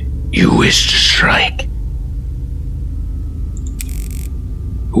 You wish to strike?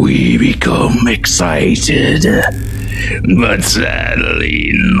 We become excited, but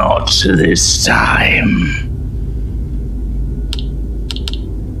sadly not this time.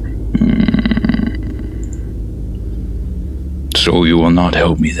 So you will not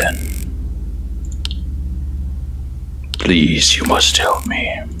help me then? Please, you must help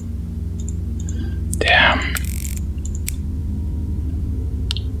me. Damn.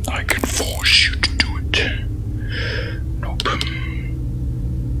 I can force you to do it. Nope.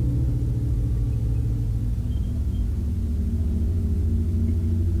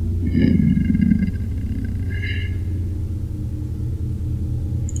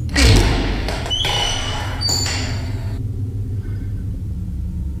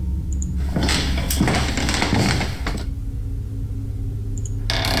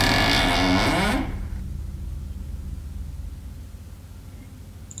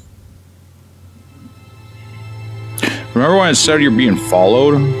 Remember when I said you're being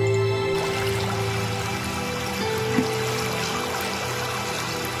followed?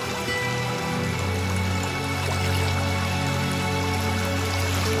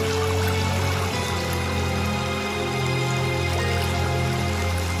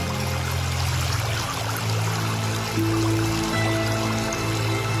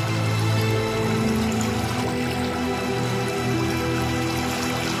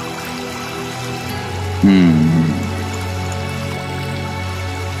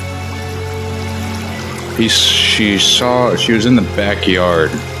 She was in the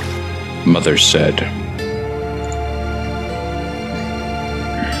backyard, Mother said.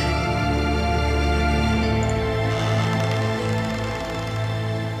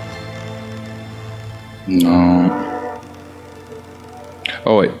 No.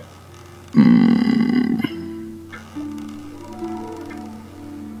 Oh, wait.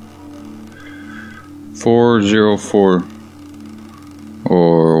 404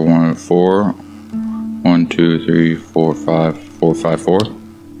 or 1 4 1 2 3 4 5 4 5 4.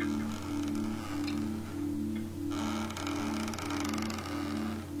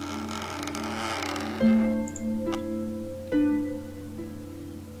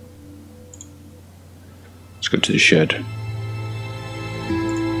 Let's go to the shed.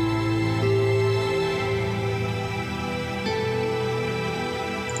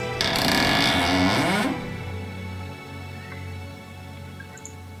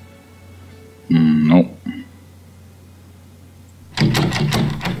 Nope.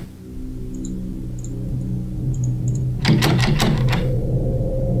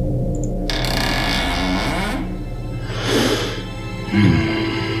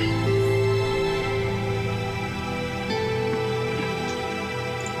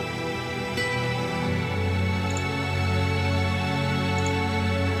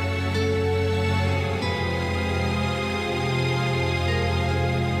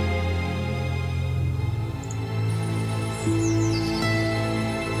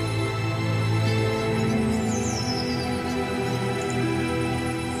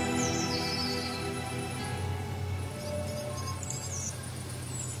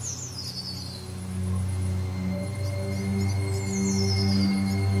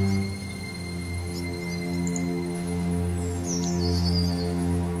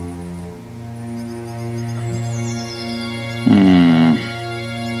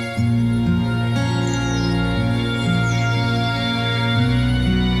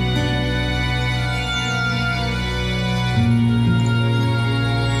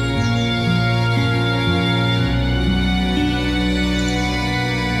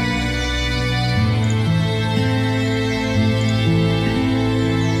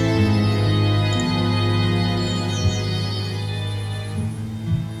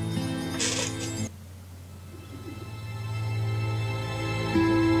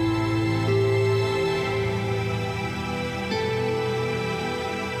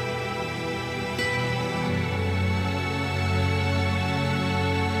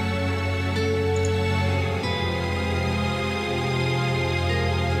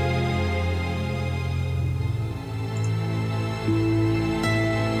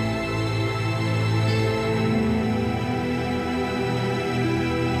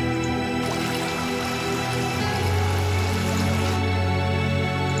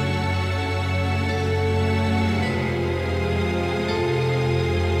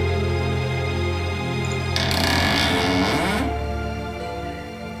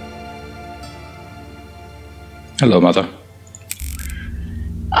 Hello, Mother.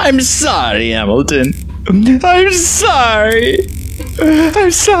 I'm sorry, Hamilton. I'm sorry.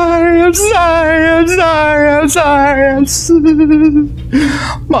 I'm sorry. I'm sorry. I'm sorry. I'm sorry. I'm sorry.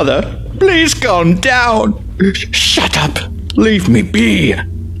 Mother, please calm down. Shut up. Leave me be.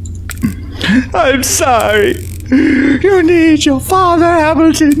 I'm sorry. You need your father,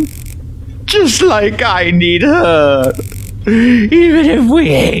 Hamilton. Just like I need her. Even if we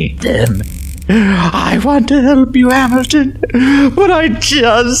hate them. I want to help you, Hamilton, but I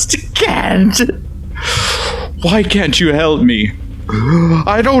just can't. Why can't you help me?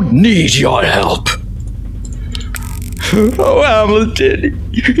 I don't need your help. Oh,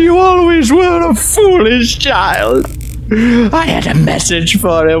 Hamilton, you always were a foolish child. I had a message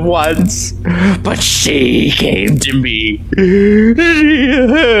for him once, but she came to me. She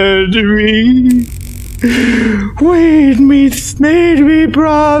heard me. Made me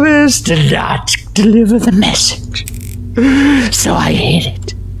promise to not deliver the message. So I hid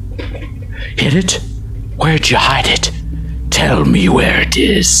it. Hid it? Where'd you hide it? Tell me where it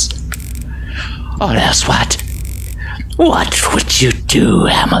is. Or else what? What would you do,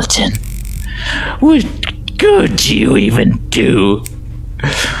 Hamilton? What could you even do?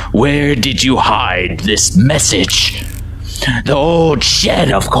 Where did you hide this message? The old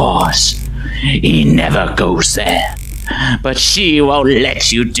shed, of course. He never goes there. But she won't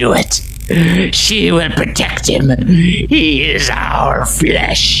let you do it. She will protect him. He is our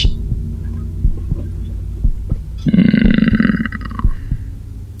flesh.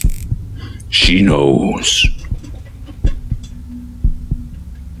 She knows.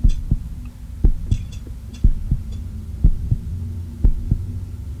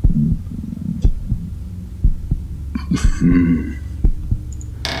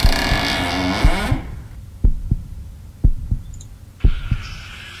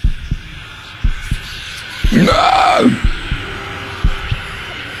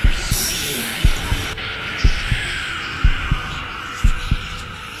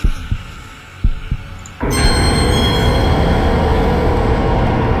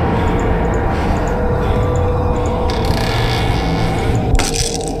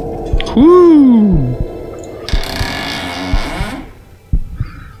 Woo!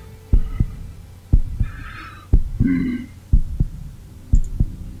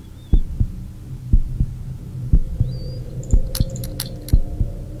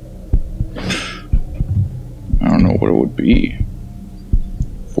 I don't know what it would be.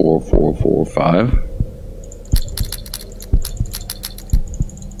 4, 4, 4, 5.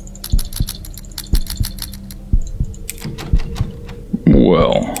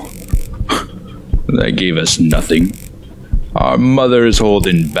 Well, that gave us nothing. Our mother is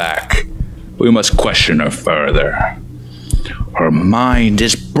holding back. We must question her further. Her mind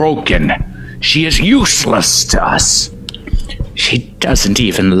is broken. She is useless to us. She doesn't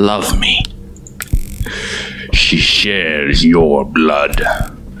even love me. She shares your blood.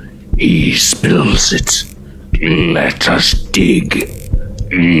 He spills it. Let us dig.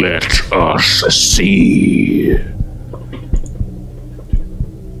 Let us see.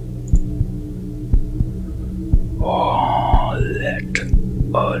 Oh, let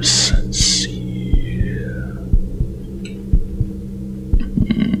us see.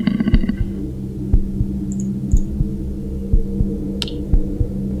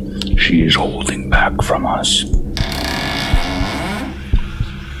 She is holding back from us.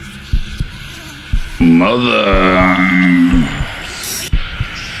 Mother.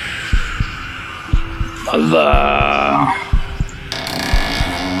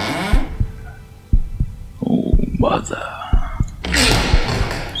 Oh, mother.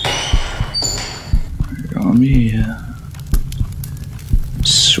 Come here.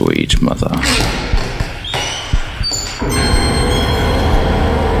 Sweet mother.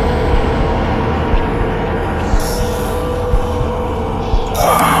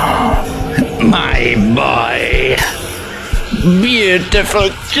 My boy. Beautiful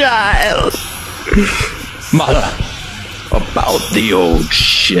child. Mother, about the old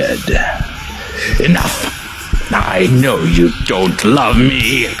shed. Enough. I know you don't love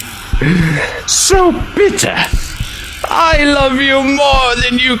me. So bitter. I love you more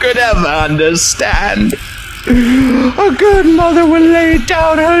than you could ever understand. A good mother will lay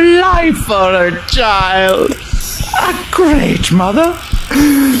down her life for her child. A great mother.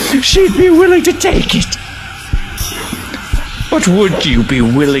 She'd be willing to take it. But would you be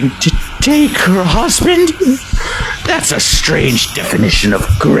willing to take her husband? That's a strange definition of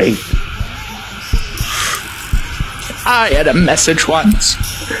great. I had a message once.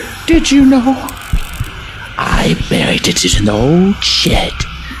 Did you know? I buried it in the old shed.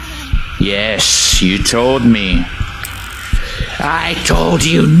 Yes, you told me. I told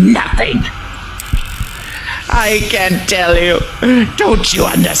you nothing. I can't tell you. Don't you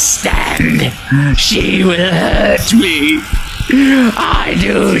understand? She will hurt me. I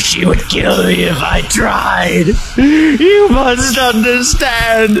knew she would kill me if I tried. You must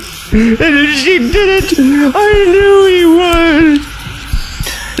understand. And if she did it, I knew he would.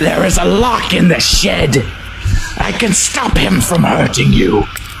 There is a lock in the shed. I can stop him from hurting you.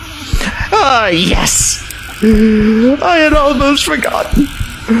 Ah, yes. I had almost forgotten.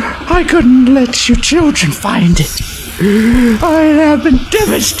 I couldn't let you children find it. I'd have been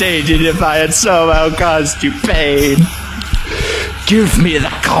devastated if I had somehow caused you pain. Give me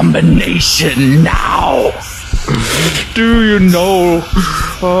the combination now. Do you know?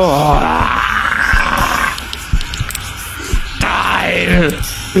 Oh, time.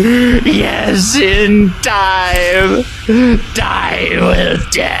 Yes, in time. Time will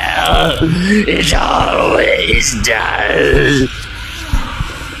tell. It always does.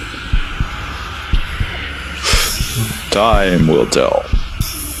 Time will tell.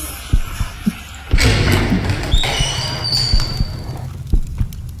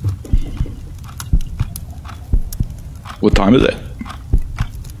 What time is it?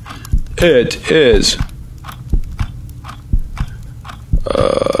 It is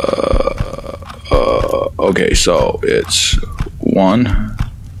okay, so it's 1,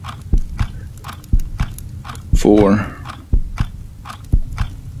 4.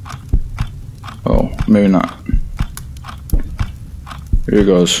 Oh, maybe not. Here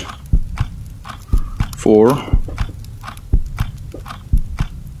goes. 4,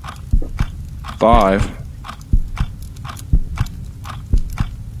 5,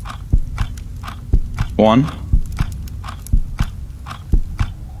 1,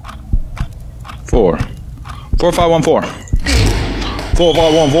 4. 4, 5, 1, 4. 4,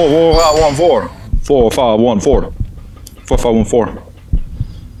 5, 1, 4. 4, 5, 1, 4. 4, 5, 1, 4. What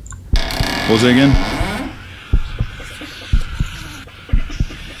was it again?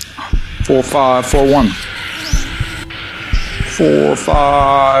 4, 5, 4, 1. 4,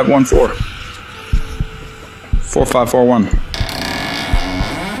 5, 1, 4. 4, 5, 4, 1.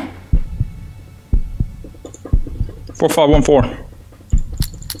 4514.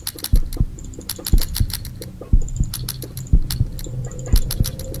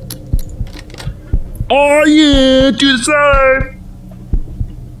 Oh yeah, to the side.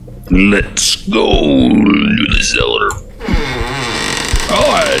 Let's go to the cellar.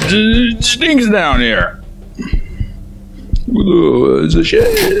 Oh, it stinks down here. The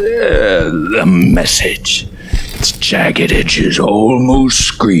message. Its jagged edges almost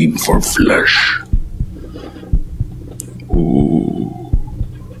scream for flesh. Ooh.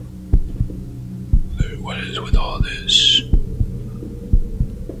 What is with all this?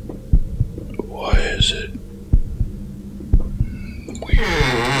 Why is it weird?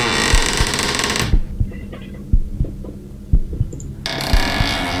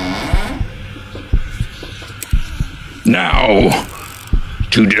 Now,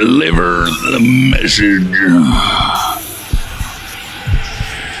 to deliver the message.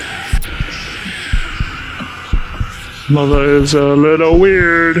 Mother is a little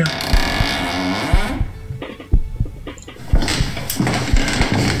weird.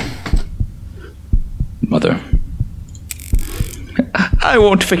 Mother. I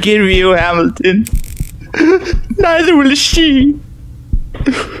won't forgive you, Hamilton. Neither will she.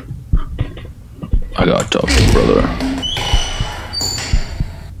 I gotta talk to brother.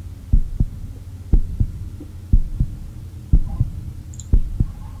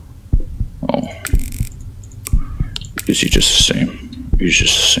 Oh. Is he just the same? He's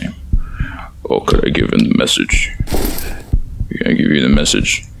just the same. Oh, could I give him the message? Can I give you the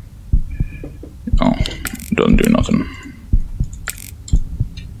message? No, doesn't do nothing.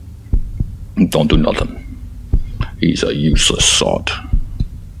 Don't do nothing. He's a useless sot.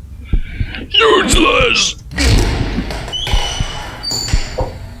 Useless!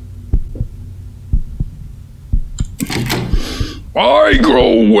 I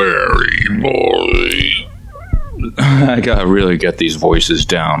grow wary, boy. I gotta really get these voices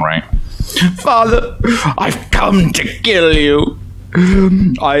down, right? Father, I've come to kill you.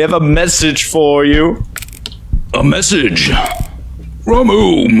 I have a message for you. A message? From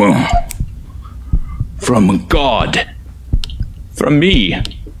whom? From God. From me.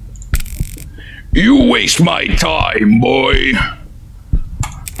 You waste my time, boy.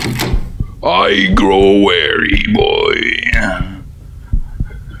 I grow wary, boy.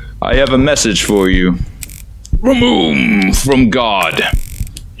 I have a message for you. From whom? From God.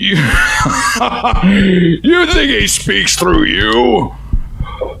 You think he speaks through you?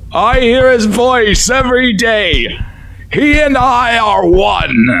 I hear his voice every day. He and I are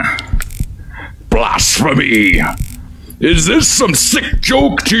one. Blasphemy! Is this some sick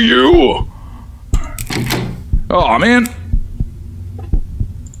joke to you? Oh, man.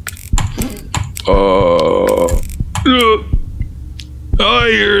 I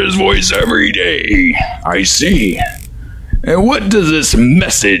hear his voice every day. I see. And what does this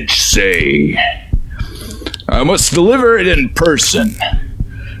message say? I must deliver it in person.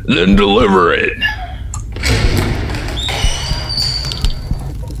 Then deliver it.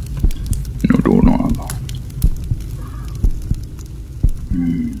 No doorknob.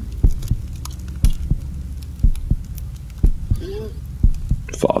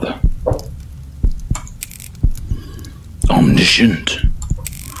 Father. Omniscient.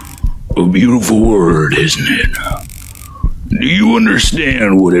 A beautiful word, isn't it? Do you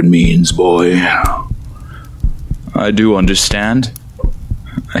understand what it means, boy? I do understand.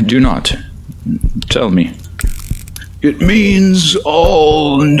 I do not. Tell me. It means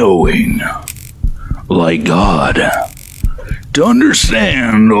all-knowing. Like God. To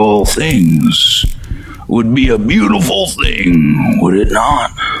understand all things would be a beautiful thing, would it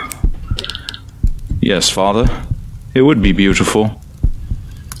not? Yes, Father. It would be beautiful.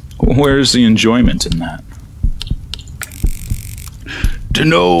 Where's the enjoyment in that? To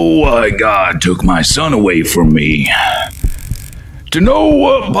know why God took my son away from me. To know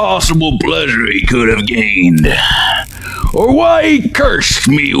what possible pleasure he could have gained. Or why he cursed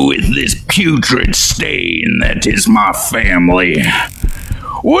me with this putrid stain that is my family.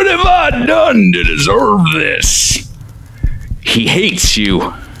 What have I done to deserve this? He hates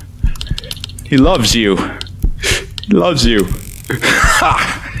you. He loves you. He loves you.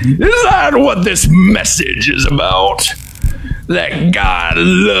 Ha! Is that what this message is about? That God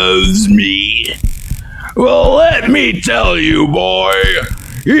loves me? Well, let me tell you, boy,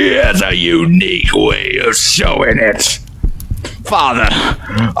 he has a unique way of showing it. Father,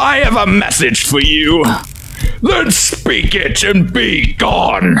 I have a message for you. Then speak it and be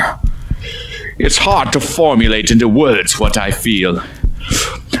gone. It's hard to formulate into words what I feel.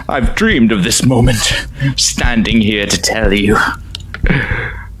 I've dreamed of this moment, standing here to tell you.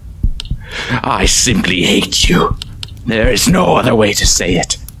 I simply hate you. There is no other way to say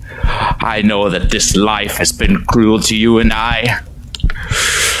it. I know that this life has been cruel to you and I.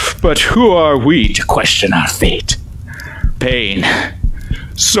 But who are we to question our fate? Pain.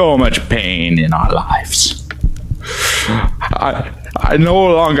 So much pain in our lives. I no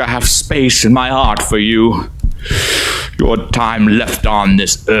longer have space in my heart for you. Your time left on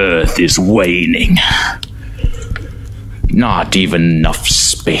this earth is waning. Not even enough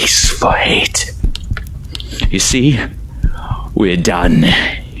space for hate. You see, we're done,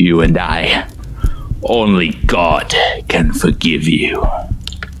 you and I. Only God can forgive you.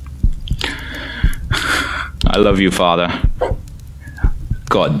 I love you, Father.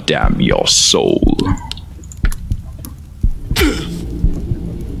 God damn your soul.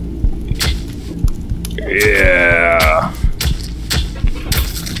 Yeah.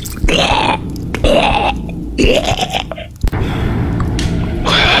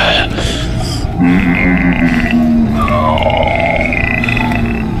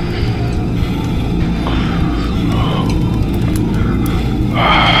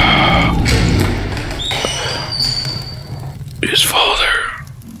 His father.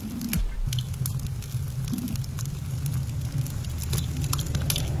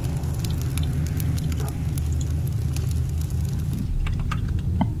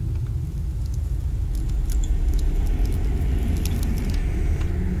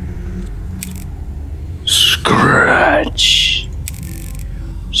 Scratch.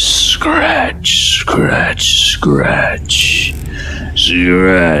 Scratch, scratch, scratch.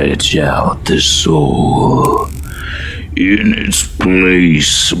 Scratch out the soul. In its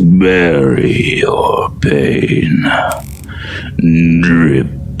place, bury your pain. Drip,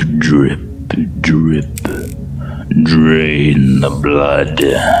 drip, drip. Drain the blood.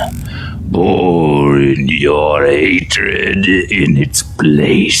 Pour in your hatred in its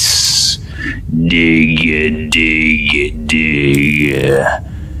place. Dig, dig, dig.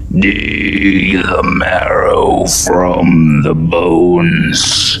 Dig the marrow from the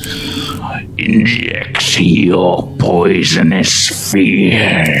bones. Inject your poisonous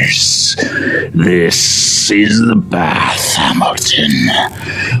fears. This is the path, Hamilton.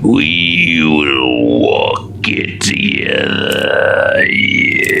 We will walk it together,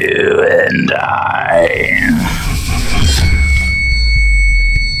 you and I.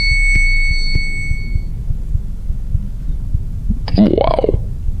 Wow.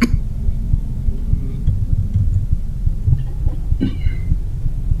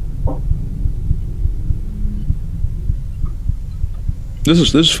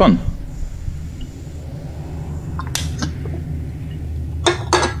 This is fun.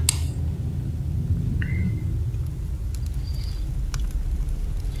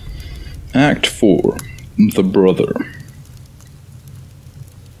 Act 4. The Brother.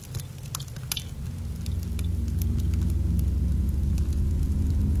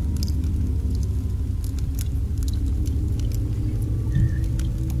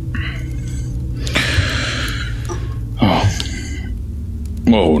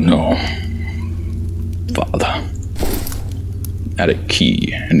 Oh no. Father. Add a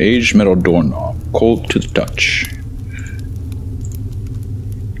key, an aged metal doorknob, cold to the touch.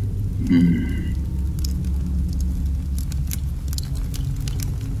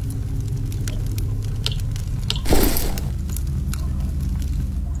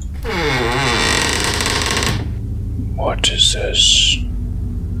 What is this?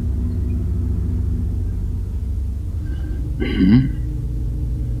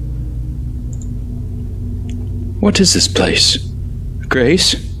 What is this place?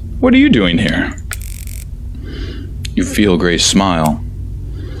 Grace? What are you doing here? You feel Grace smile.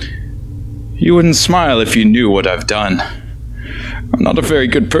 You wouldn't smile if you knew what I've done. I'm not a very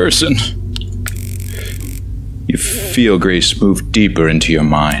good person. You feel Grace move deeper into your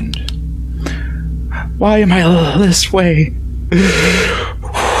mind. Why am I this way?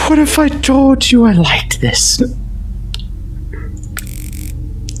 What if I told you I liked this?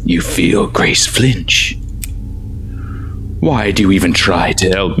 You feel Grace flinch. Why do you even try to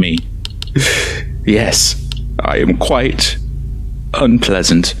help me? Yes, I am quite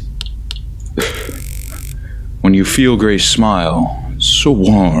unpleasant. When you feel Grace smile, so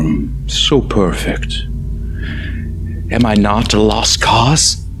warm, so perfect. Am I not a lost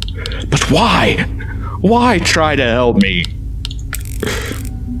cause? But why? Why try to help me?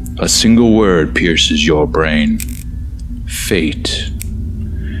 A single word pierces your brain. Fate.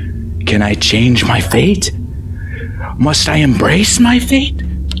 Can I change my fate? Must I embrace my fate?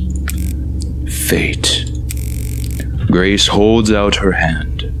 Fate. Grace holds out her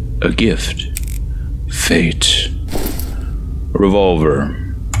hand. A gift. Fate. Revolver.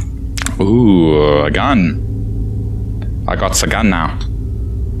 Ooh, a gun. I got the gun now.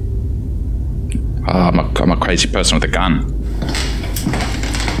 I'm a crazy person with a gun.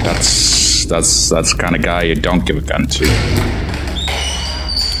 That's the kind of guy you don't give a gun to.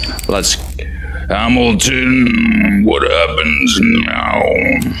 Let's... Hamilton, what happens now?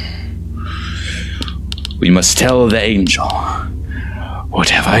 We must tell the angel. What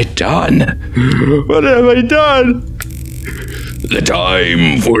have I done? What have I done? The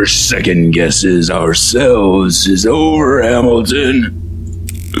time for second guesses ourselves is over, Hamilton.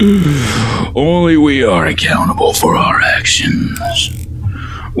 Only we are accountable for our actions.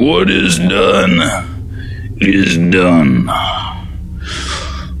 What is done is done.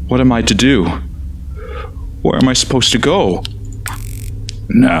 What am I to do? Where am I supposed to go?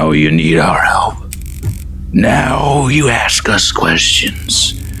 Now you need our help. Now you ask us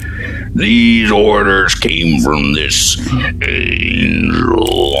questions. These orders came from this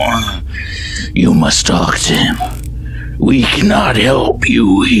angel. You must talk to him. We cannot help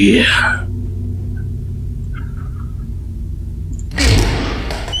you here.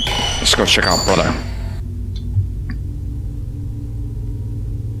 Let's go check out brother.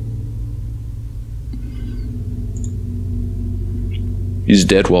 He's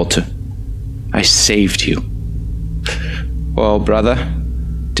dead, Walter. I saved you. Well, brother,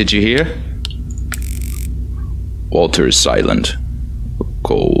 did you hear? Walter is silent,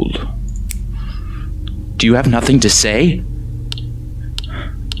 cold. Do you have nothing to say?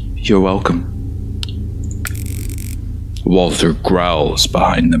 You're welcome. Walter growls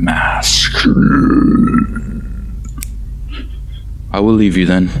behind the mask. I will leave you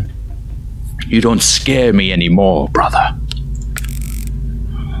then. You don't scare me anymore, brother.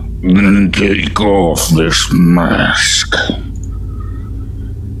 Then take off this mask.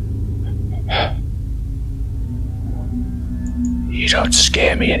 You don't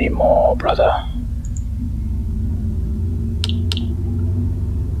scare me anymore, brother.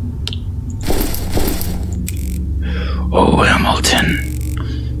 Oh,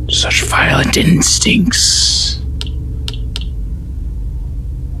 Hamilton. Such violent instincts.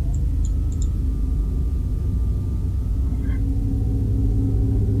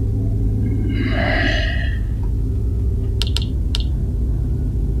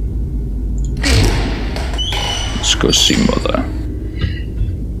 Let's go see Mother.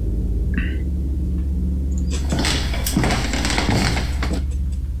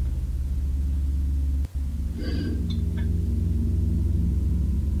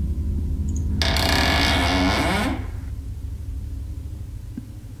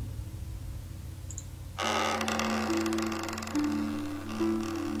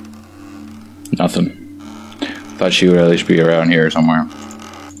 Nothing. Thought she would at least be around here somewhere.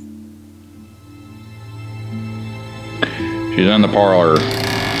 She's in the parlor.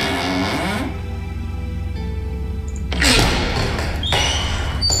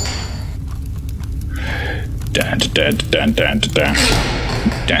 Dun dun dun dun dun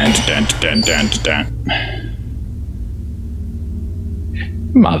dun dun dun dun dun.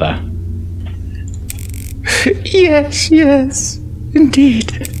 Mother. Yes,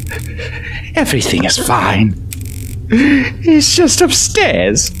 indeed. Everything is fine. He's just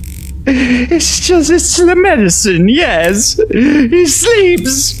upstairs. It's the medicine, yes. He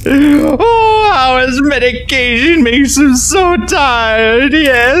sleeps. Oh, how his medication makes him so tired,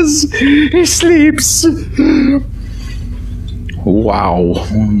 yes. He sleeps. Wow,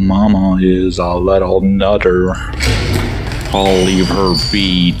 Mama is a little nutter. I'll leave her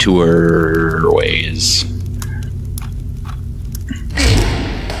be to her ways.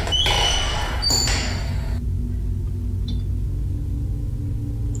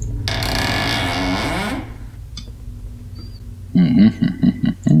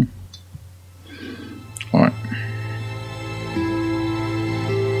 Alright.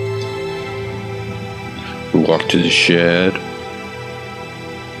 We walk to the shed.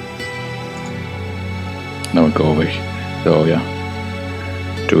 Now we go over here. Oh, yeah.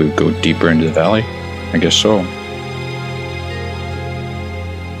 Do we go deeper into the valley? I guess so.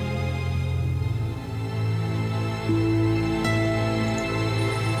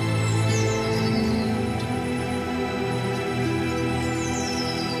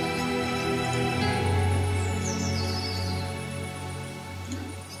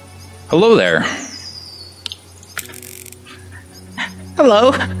 Hello there.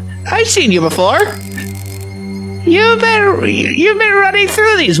 Hello. I've seen you before. You've been running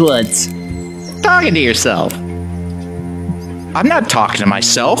through these woods, talking to yourself. I'm not talking to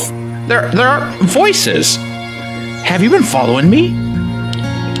myself. There are voices. Have you been following me?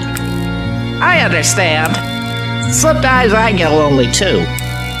 I understand. Sometimes I get lonely too.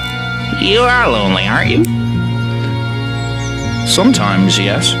 You are lonely, aren't you? Sometimes,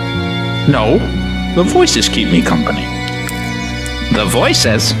 yes. No, the voices keep me company. The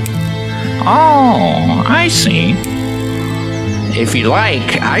voices? Oh, I see. If you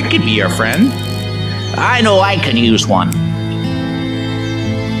like, I could be your friend. I know I could use one.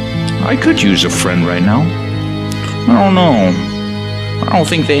 I could use a friend right now. I don't know. I don't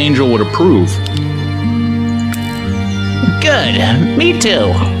think the angel would approve. Good, me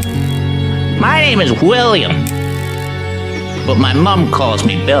too. My name is William, but my mom calls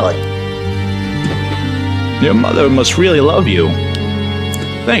me Billy. Your mother must really love you.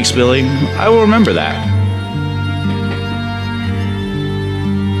 Thanks, Billy. I will remember that.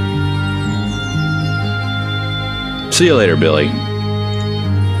 See you later, Billy.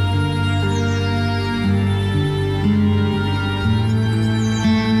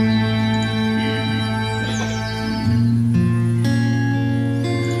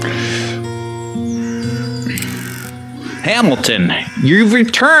 Hamilton, you've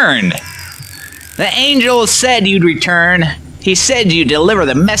returned. The angel said you'd return. He said you'd deliver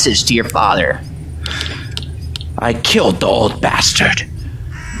the message to your father. I killed the old bastard.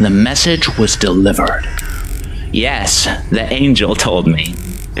 The message was delivered. Yes, the angel told me.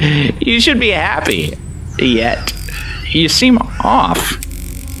 You should be happy. Yet, you seem off.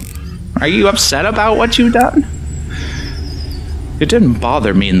 Are you upset about what you've done? It didn't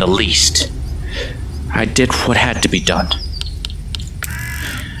bother me in the least. I did what had to be done.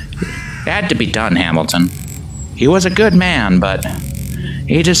 It had to be done, Hamilton. He was a good man, but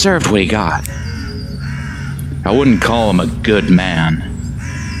he deserved what he got. I wouldn't call him a good man.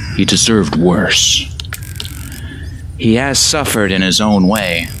 He deserved worse. He has suffered in his own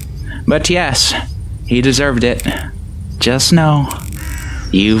way. But yes, he deserved it. Just know,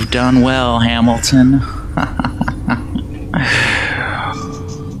 you've done well, Hamilton.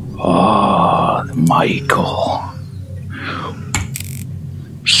 Ah, Michael.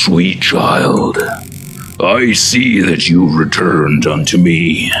 Sweet child, I see that you returned unto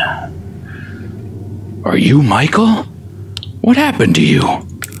me. Are you Michael? What happened to you?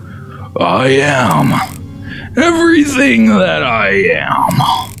 I am everything that I am.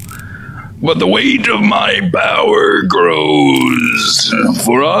 But the weight of my power grows,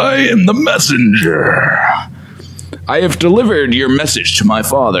 for I am the messenger. I have delivered your message to my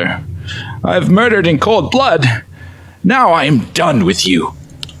father. I have murdered in cold blood. Now I am done with you.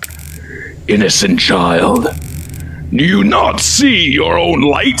 Innocent child, do you not see your own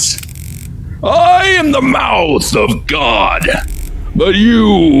light? I am the mouth of God, but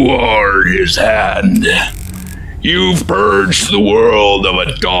you are his hand. You've purged the world of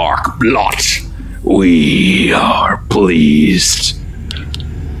a dark blot. We are pleased.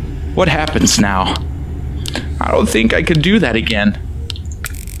 What happens now? I don't think I could do that again.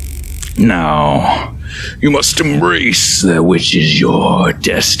 Now, you must embrace that which is your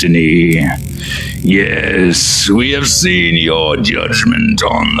destiny. Yes, we have seen your judgment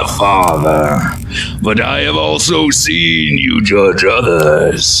on the Father, but I have also seen you judge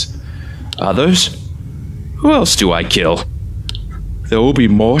others. Others? Who else do I kill? There will be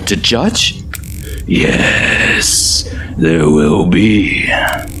more to judge? Yes, there will be.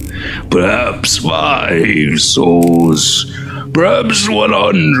 Perhaps 5 souls, perhaps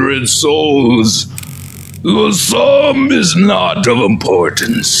 100 souls. The sum is not of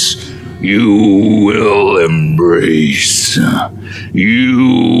importance. You will embrace.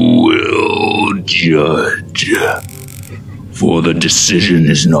 You will judge. For the decision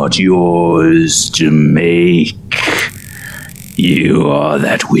is not yours to make. You are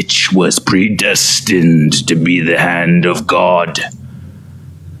that which was predestined to be the hand of God.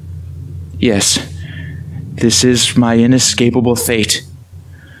 Yes, this is my inescapable fate.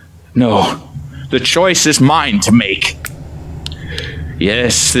 No, the choice is mine to make.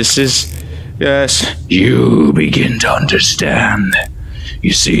 Yes, yes. You begin to understand.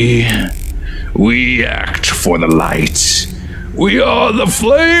 You see, we act for the light. We are the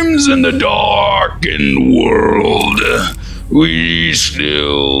flames in the darkened world. We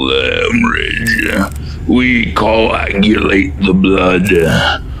still the hemorrhage. We coagulate the blood.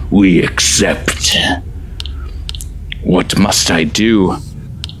 We accept. What must I do?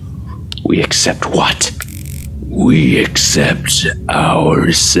 We accept what? We accept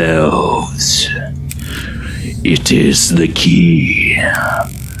ourselves. It is the key.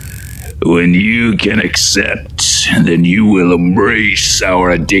 When you can accept, then you will embrace our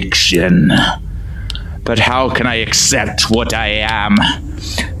addiction. But how can I accept what I am?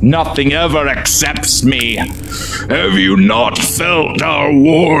 Nothing ever accepts me. Have you not felt our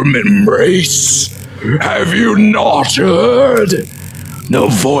warm embrace? Have you not heard? The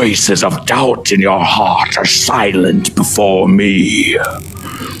voices of doubt in your heart are silent before me.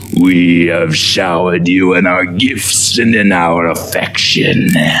 We have showered you in our gifts and in our affection.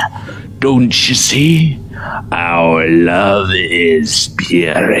 Don't you see? Our love is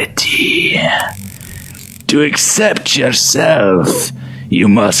purity. To accept yourself, you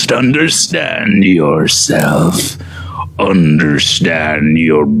must understand yourself. Understand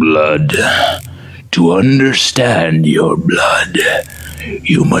your blood. To understand your blood,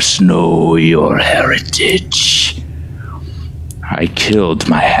 you must know your heritage. I killed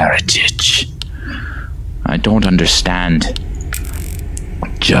my heritage. I don't understand.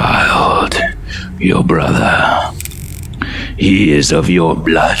 Child, your brother, he is of your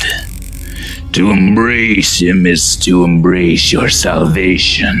blood. To embrace him is to embrace your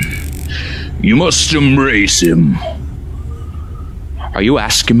salvation. You must embrace him. Are you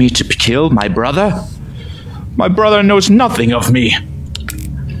asking me to kill my brother? My brother knows nothing of me.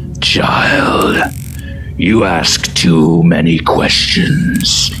 Child, you ask too many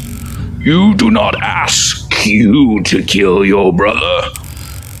questions. You do not ask you to kill your brother.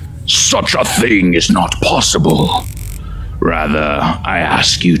 Such a thing is not possible. Rather, I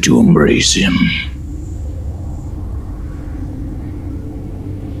ask you to embrace him.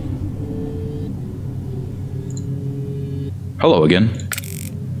 Hello again.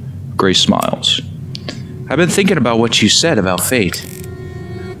 Grace smiles. I've been thinking about what you said about fate.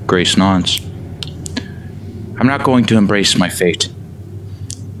 Grace nods. I'm not going to embrace my fate.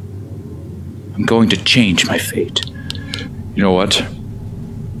 I'm going to change my fate. You know what?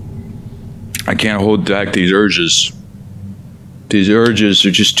 I can't hold back these urges. These urges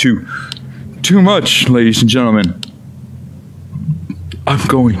are just too much, ladies and gentlemen. I'm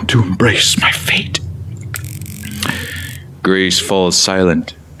going to embrace my fate. Grace falls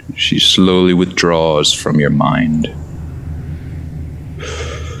silent. She slowly withdraws from your mind.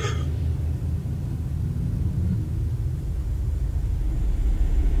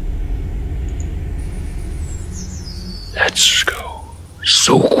 Let's go.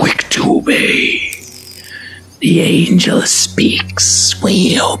 So quick to obey. The angel speaks.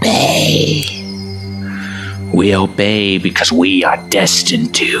 We obey. We obey because we are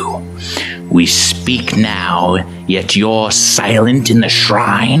destined to. We speak now, yet you're silent in the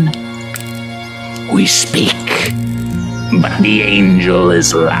shrine. We speak, but the angel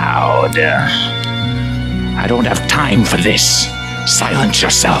is loud. I don't have time for this. Silence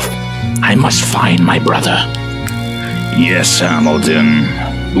yourself. I must find my brother. Yes, Hamilton.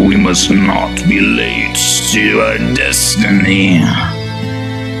 We must not be late to our destiny.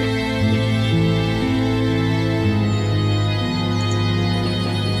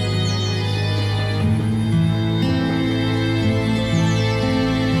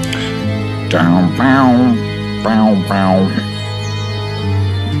 Down, bow, bow, bow.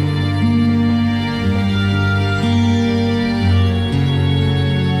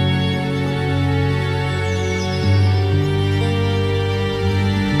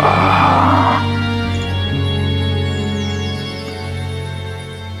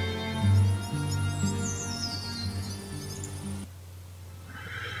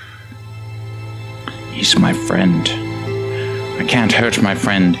 He's my friend. I can't hurt my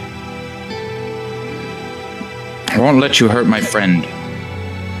friend. I won't let you hurt my friend.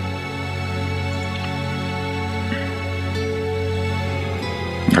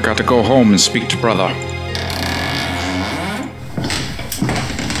 I got to go home and speak to brother.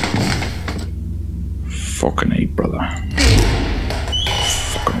 Fucking hate brother.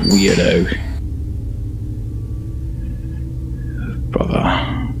 Fucking weirdo.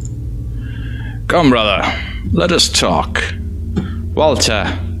 Brother. Come, brother. Let us talk.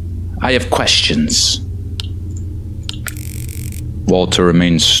 Walter, I have questions. Walter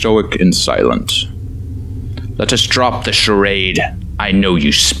remains stoic and silent. Let us drop the charade. I know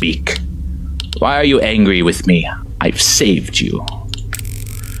you speak. Why are you angry with me? I've saved you.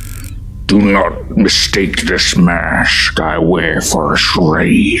 Do not mistake this mask I wear for a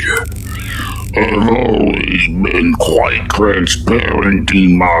charade. I've always been quite transparent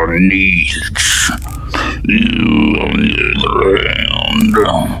in my needs. You, on the other hand,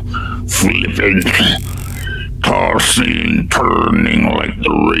 flippant, tossing, turning like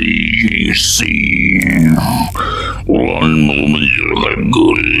the raging sea. One moment you're the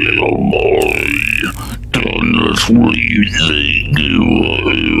good little boy, telling us what you think you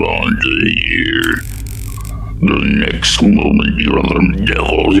want to hear. The next moment you're the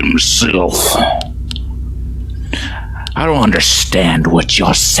devil himself. I don't understand what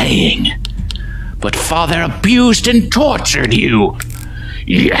you're saying, but Father abused and tortured you.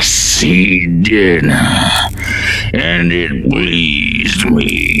 Yes, he did. and it pleased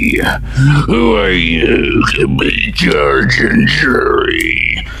me. Who are you to be judge and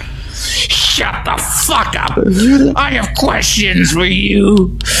jury? Shut the fuck up! I have questions for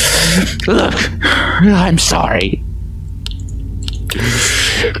you. Look, I'm sorry.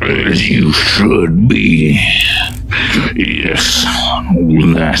 As you should be. Yes,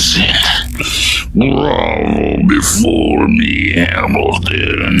 that's it. Grovel before me,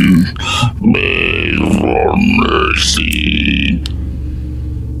 Hamilton. Beg for mercy.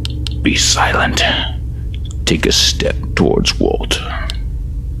 Be silent. Take a step towards Walter.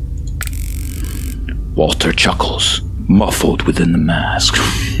 Walter chuckles, muffled within the mask.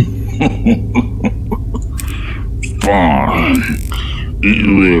 Fine.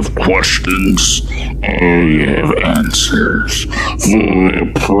 You have questions, I have answers for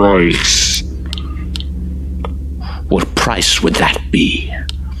a price. What price would that be?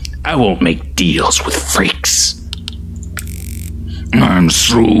 I won't make deals with freaks. I'm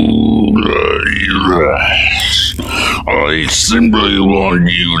so glad you asked. I simply want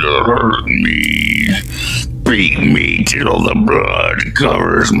you to hurt me. Beat me till the blood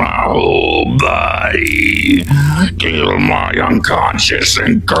covers my whole body. Till my unconscious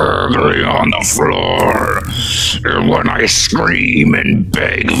and gurgling on the floor. And when I scream and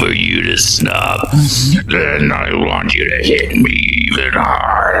beg for you to stop, then I want you to hit me even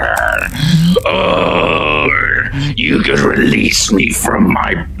harder. Or you could release me from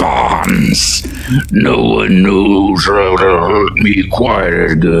my bonds. No one knows how to hurt me quite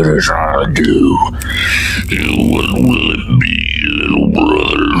as good as I do. What will it be, little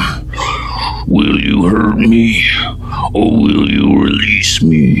brother? Will you hurt me, or will you release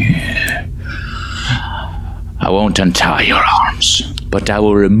me? I won't untie your arms, but I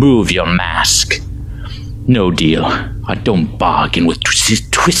will remove your mask. No deal. I don't bargain with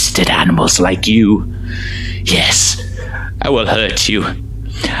twisted animals like you. Yes, I will hurt you.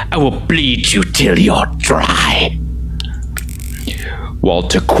 I will bleed you till you're dry.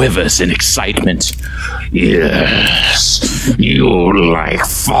 Walter quivers in excitement. Yes, you're like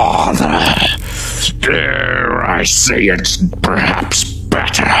father. Dare I say it's perhaps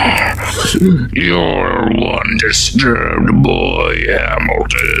better. You're one disturbed boy,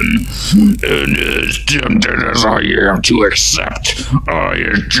 Hamilton. And as tempted as I am to accept, I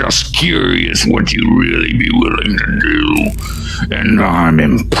am just curious what you really be willing to do. And I'm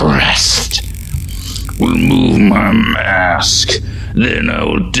impressed. Remove my mask. Then I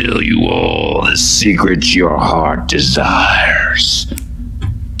will tell you all the secrets your heart desires.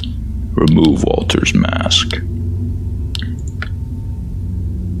 Remove Walter's mask.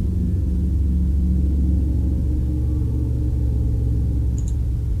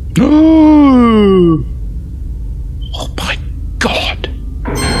 Oh my God.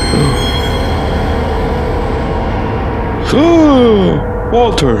 Oh,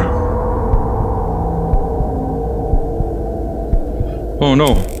 Walter. Oh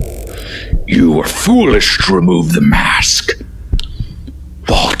no. You were foolish to remove the mask.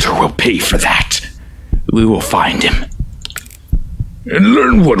 Walter will pay for that. We will find him. And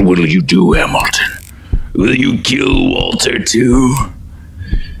then what will you do, Hamilton? Will you kill Walter too?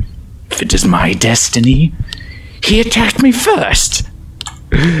 If it is my destiny, he attacked me first.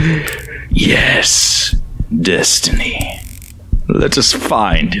 Yes, destiny. Let us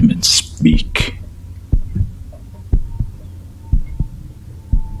find him and speak.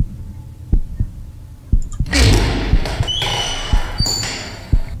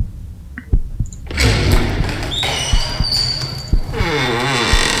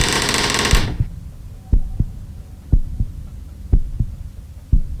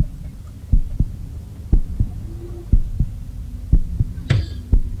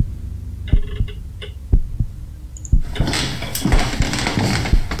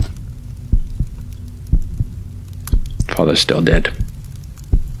 Father's still dead.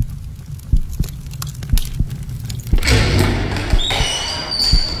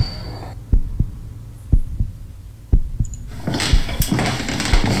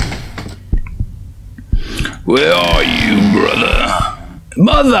 Where are you, brother?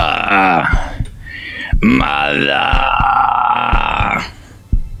 Mother! Mother!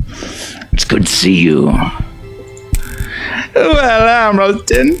 It's good to see you. Well,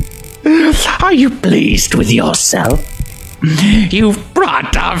 Hamilton, are you pleased with yourself? You've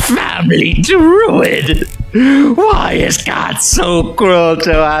brought our family to ruin. Why is God so cruel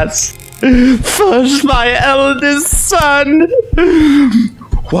to us? First my eldest son.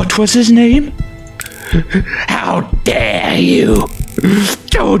 What was his name? How dare you?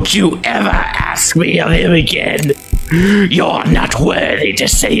 Don't you ever ask me of him again. You're not worthy to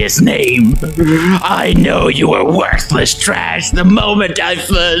say his name. I know you were worthless trash the moment I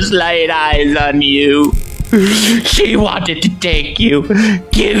first laid eyes on you. She wanted to take you,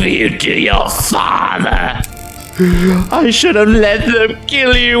 give you to your father. I should have let them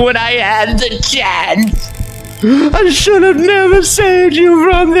kill you when I had the chance. I should have never saved you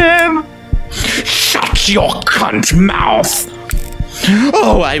from them. Shut your cunt mouth.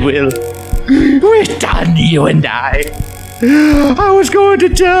 Oh, I will. We're done, you and I. I was going to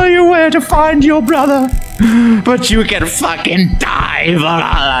tell you where to find your brother, but you can fucking die for all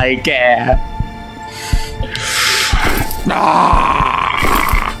I care.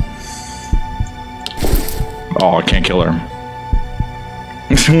 Ah. Oh, I can't kill her.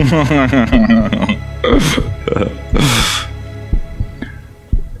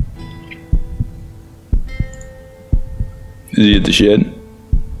 Is he at the shed?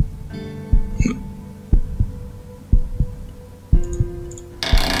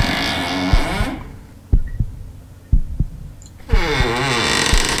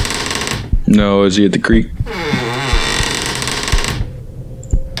 No, is he at the creek?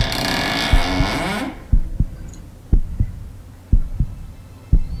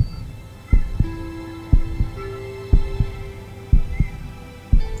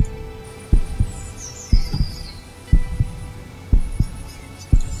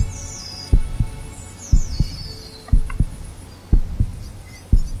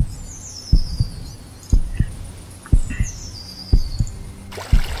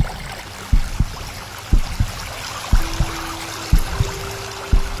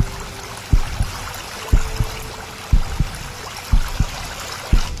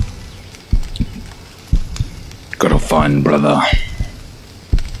 Gotta find brother.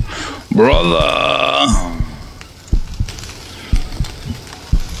 Brother!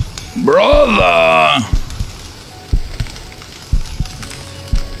 Brother!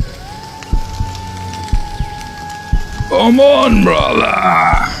 Come on,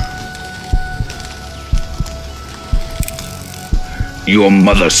 brother! Your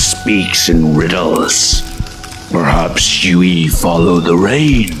mother speaks in riddles. Perhaps you follow the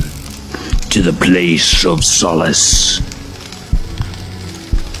rain to the place of solace.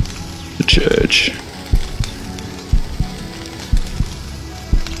 The church.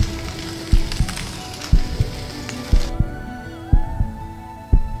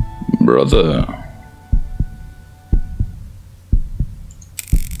 Brother.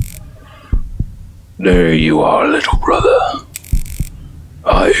 There you are, little brother.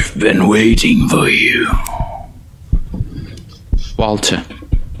 I've been waiting for you. Walter,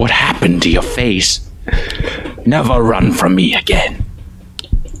 what happened to your face? Never run from me again.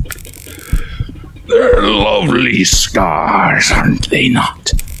 They're lovely scars, aren't they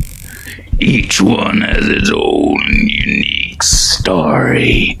not? Each one has its own unique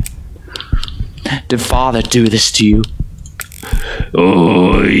story. Did Father do this to you?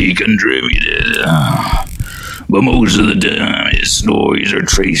 Oh, he contributed. But most of the time, his stories are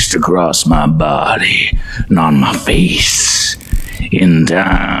traced across my body and on my face. In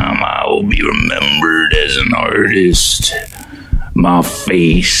time, I will be remembered as an artist. My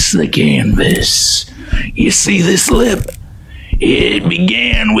face, the canvas. You see this lip? It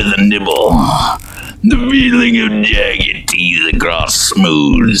began with a nibble. The feeling of jagged teeth across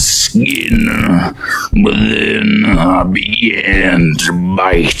smooth skin. But then I began to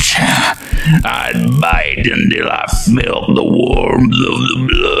bite. I'd bite until I felt the warmth of the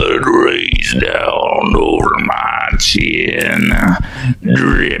blood race down over my chin,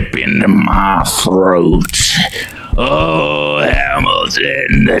 drip into my throat. Oh,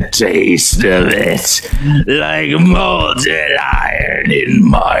 Hamilton, the taste of it, like molten iron in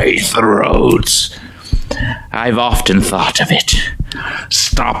my throat. I've often thought of it.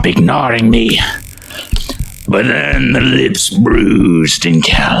 Stop ignoring me. But then the lips bruised and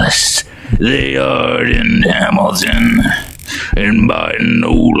calloused. They hardened, Hamilton, and biting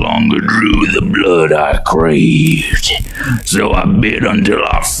no longer drew the blood I craved. So I bit until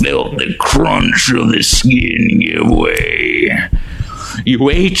I felt the crunch of the skin give way. You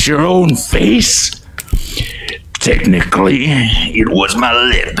ate your own face? Technically, it was my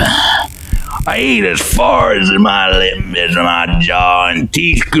lip. I ate as far as my lip as my jaw and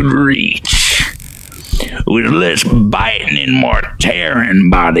teeth could reach. With less biting and more tearing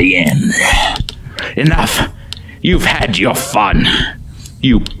by the end. Enough. You've had your fun.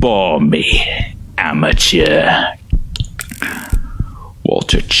 You bore me, amateur.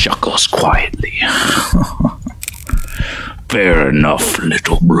 Walter chuckles quietly. Fair enough,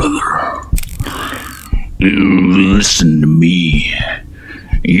 little brother. You listen to me.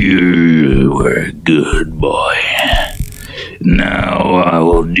 You were a good boy. Now I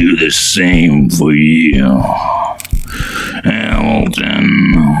will do the same for you.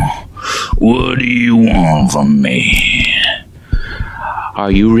 Hamilton, what do you want from me?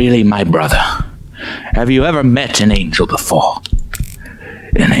 Are you really my brother? Have you ever met an angel before?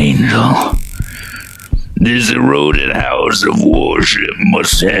 An angel? This eroded house of worship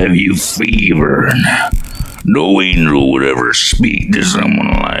must have you fevered. No angel would ever speak to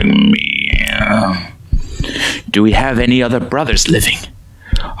someone like me. Do we have any other brothers living?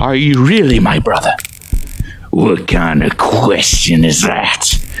 Are you really my brother? What kind of question is that?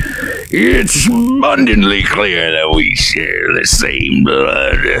 It's abundantly clear that we share the same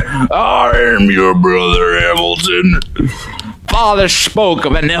blood. I am your brother, Hamilton. Father spoke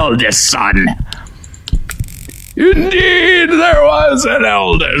of an eldest son. Indeed, there was an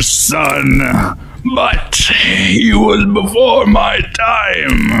eldest son, but he was before my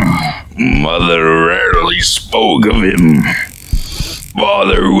time. Mother rarely spoke of him.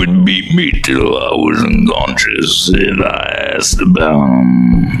 Father would beat me till I was unconscious if I asked about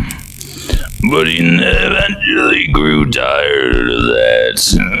him. But he eventually grew tired of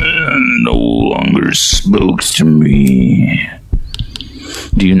that and no longer spoke to me.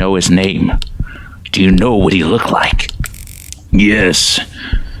 Do you know his name? Do you know what he looked like? Yes,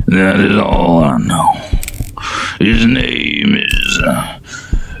 that is all I know. His name is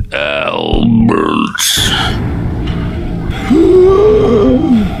Albert.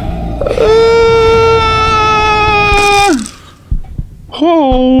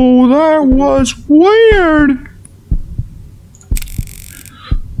 Oh, that was weird.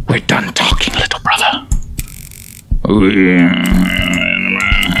 We're done talking, little brother.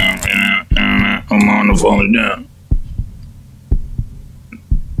 I'm on the phone down.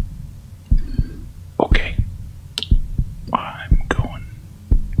 Okay. I'm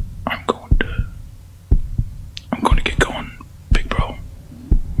going to get going, big bro.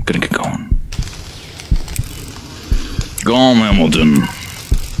 I'm gonna get going. Go on, Hamilton.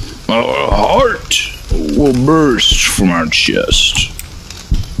 Our heart will burst from our chest.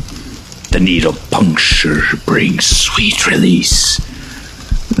 The needle puncture brings sweet release.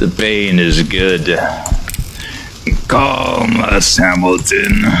 The pain is good. Calm us,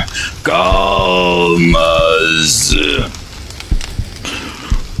 Hamilton. Calm us.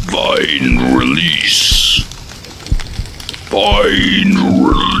 Find release. Find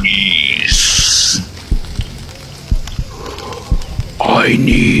release. I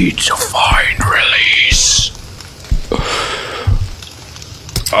need to find release.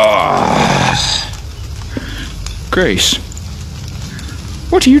 Grace,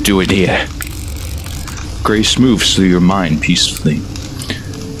 what are you doing here? Grace moves through your mind peacefully.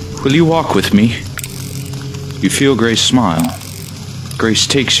 Will you walk with me? You feel Grace smile. Grace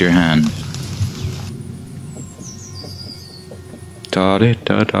takes your hand.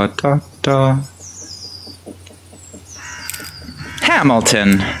 Da-da-da-da-da-da.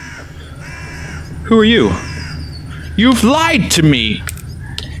 Hamilton, Who are you? you've lied to me.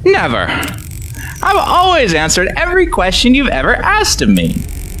 Never. I've always answered every question you've ever asked of me.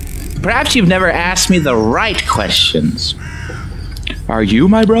 Perhaps you've never asked me the right questions. Are you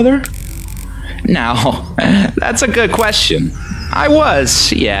my brother? Now, that's a good question. I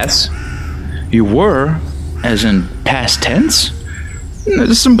was, yes. You were? As in past tense?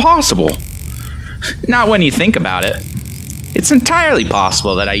 It's impossible. Not when you think about it. It's entirely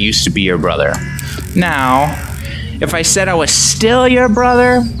possible that I used to be your brother. Now, if I said I was still your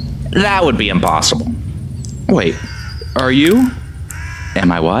brother, that would be impossible. Wait, are you?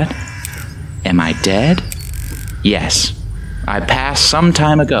 Am I what? Am I dead? Yes. I passed some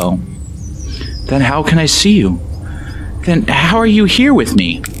time ago. Then how can I see you? Then how are you here with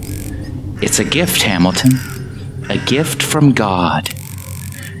me? It's a gift, Hamilton. A gift from God.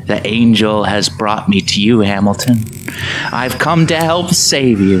 The angel has brought me to you, Hamilton. I've come to help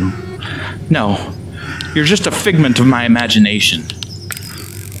save you. No, you're just a figment of my imagination.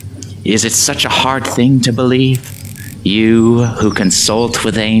 Is it such a hard thing to believe? You who consult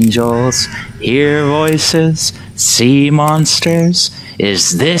with angels, hear voices, see monsters,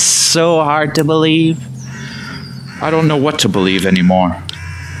 is this so hard to believe? I don't know what to believe anymore.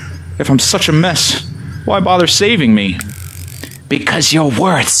 If I'm such a mess, why bother saving me? Because you're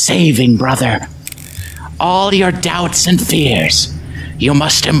worth saving, brother. All your doubts and fears, you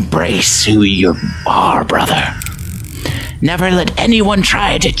must embrace who you are, brother. Never let anyone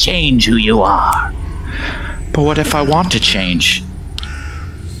try to change who you are. But what if I want to change?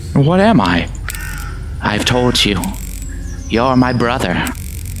 What am I? I've told you, you're my brother,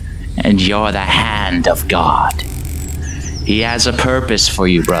 and you're the hand of God. He has a purpose for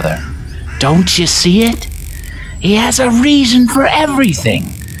you, brother. Don't you see it? He has a reason for everything.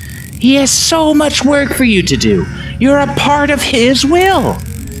 He has so much work for you to do. You're a part of his will.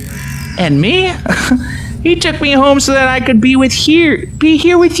 And me? He took me home so that I could be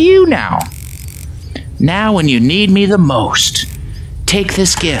here with you now. Now when you need me the most, take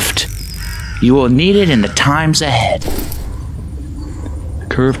this gift. You will need it in the times ahead. The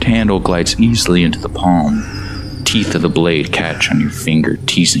curved handle glides easily into the palm. Teeth of the blade catch on your finger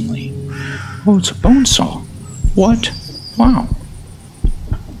teasingly. Oh, it's a bone saw. What? Wow.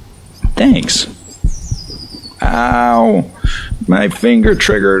 Thanks. Ow! My finger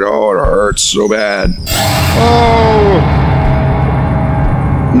triggered. Oh, it hurts so bad. Oh!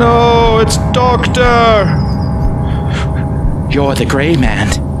 No, it's Doctor! You're the Gray Man.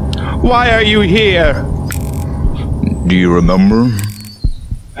 Why are you here? Do you remember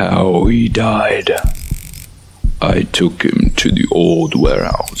how he died? I took him to the old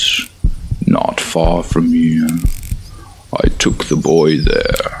warehouse, not far from here. I took the boy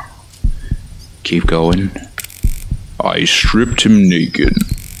there. Keep going. I stripped him naked,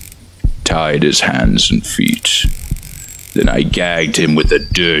 tied his hands and feet. Then I gagged him with a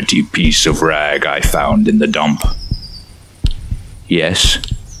dirty piece of rag I found in the dump. Yes?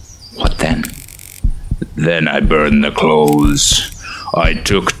 What then? Then I burned the clothes. I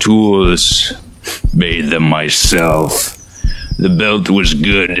took tools, made them myself. The belt was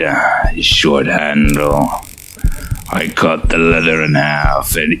good, short handle. I cut the leather in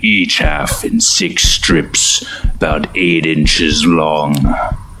half, and each half in 6 strips, about 8 inches long.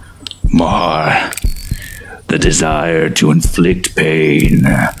 More. The desire to inflict pain.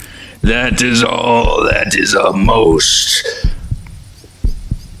 That is all. That is a most.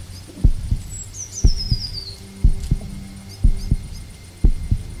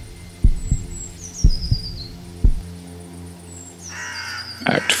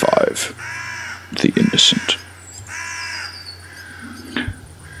 Act 5. The Innocent.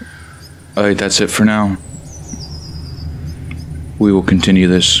 Alright, that's it for now. We will continue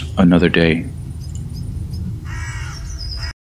this another day.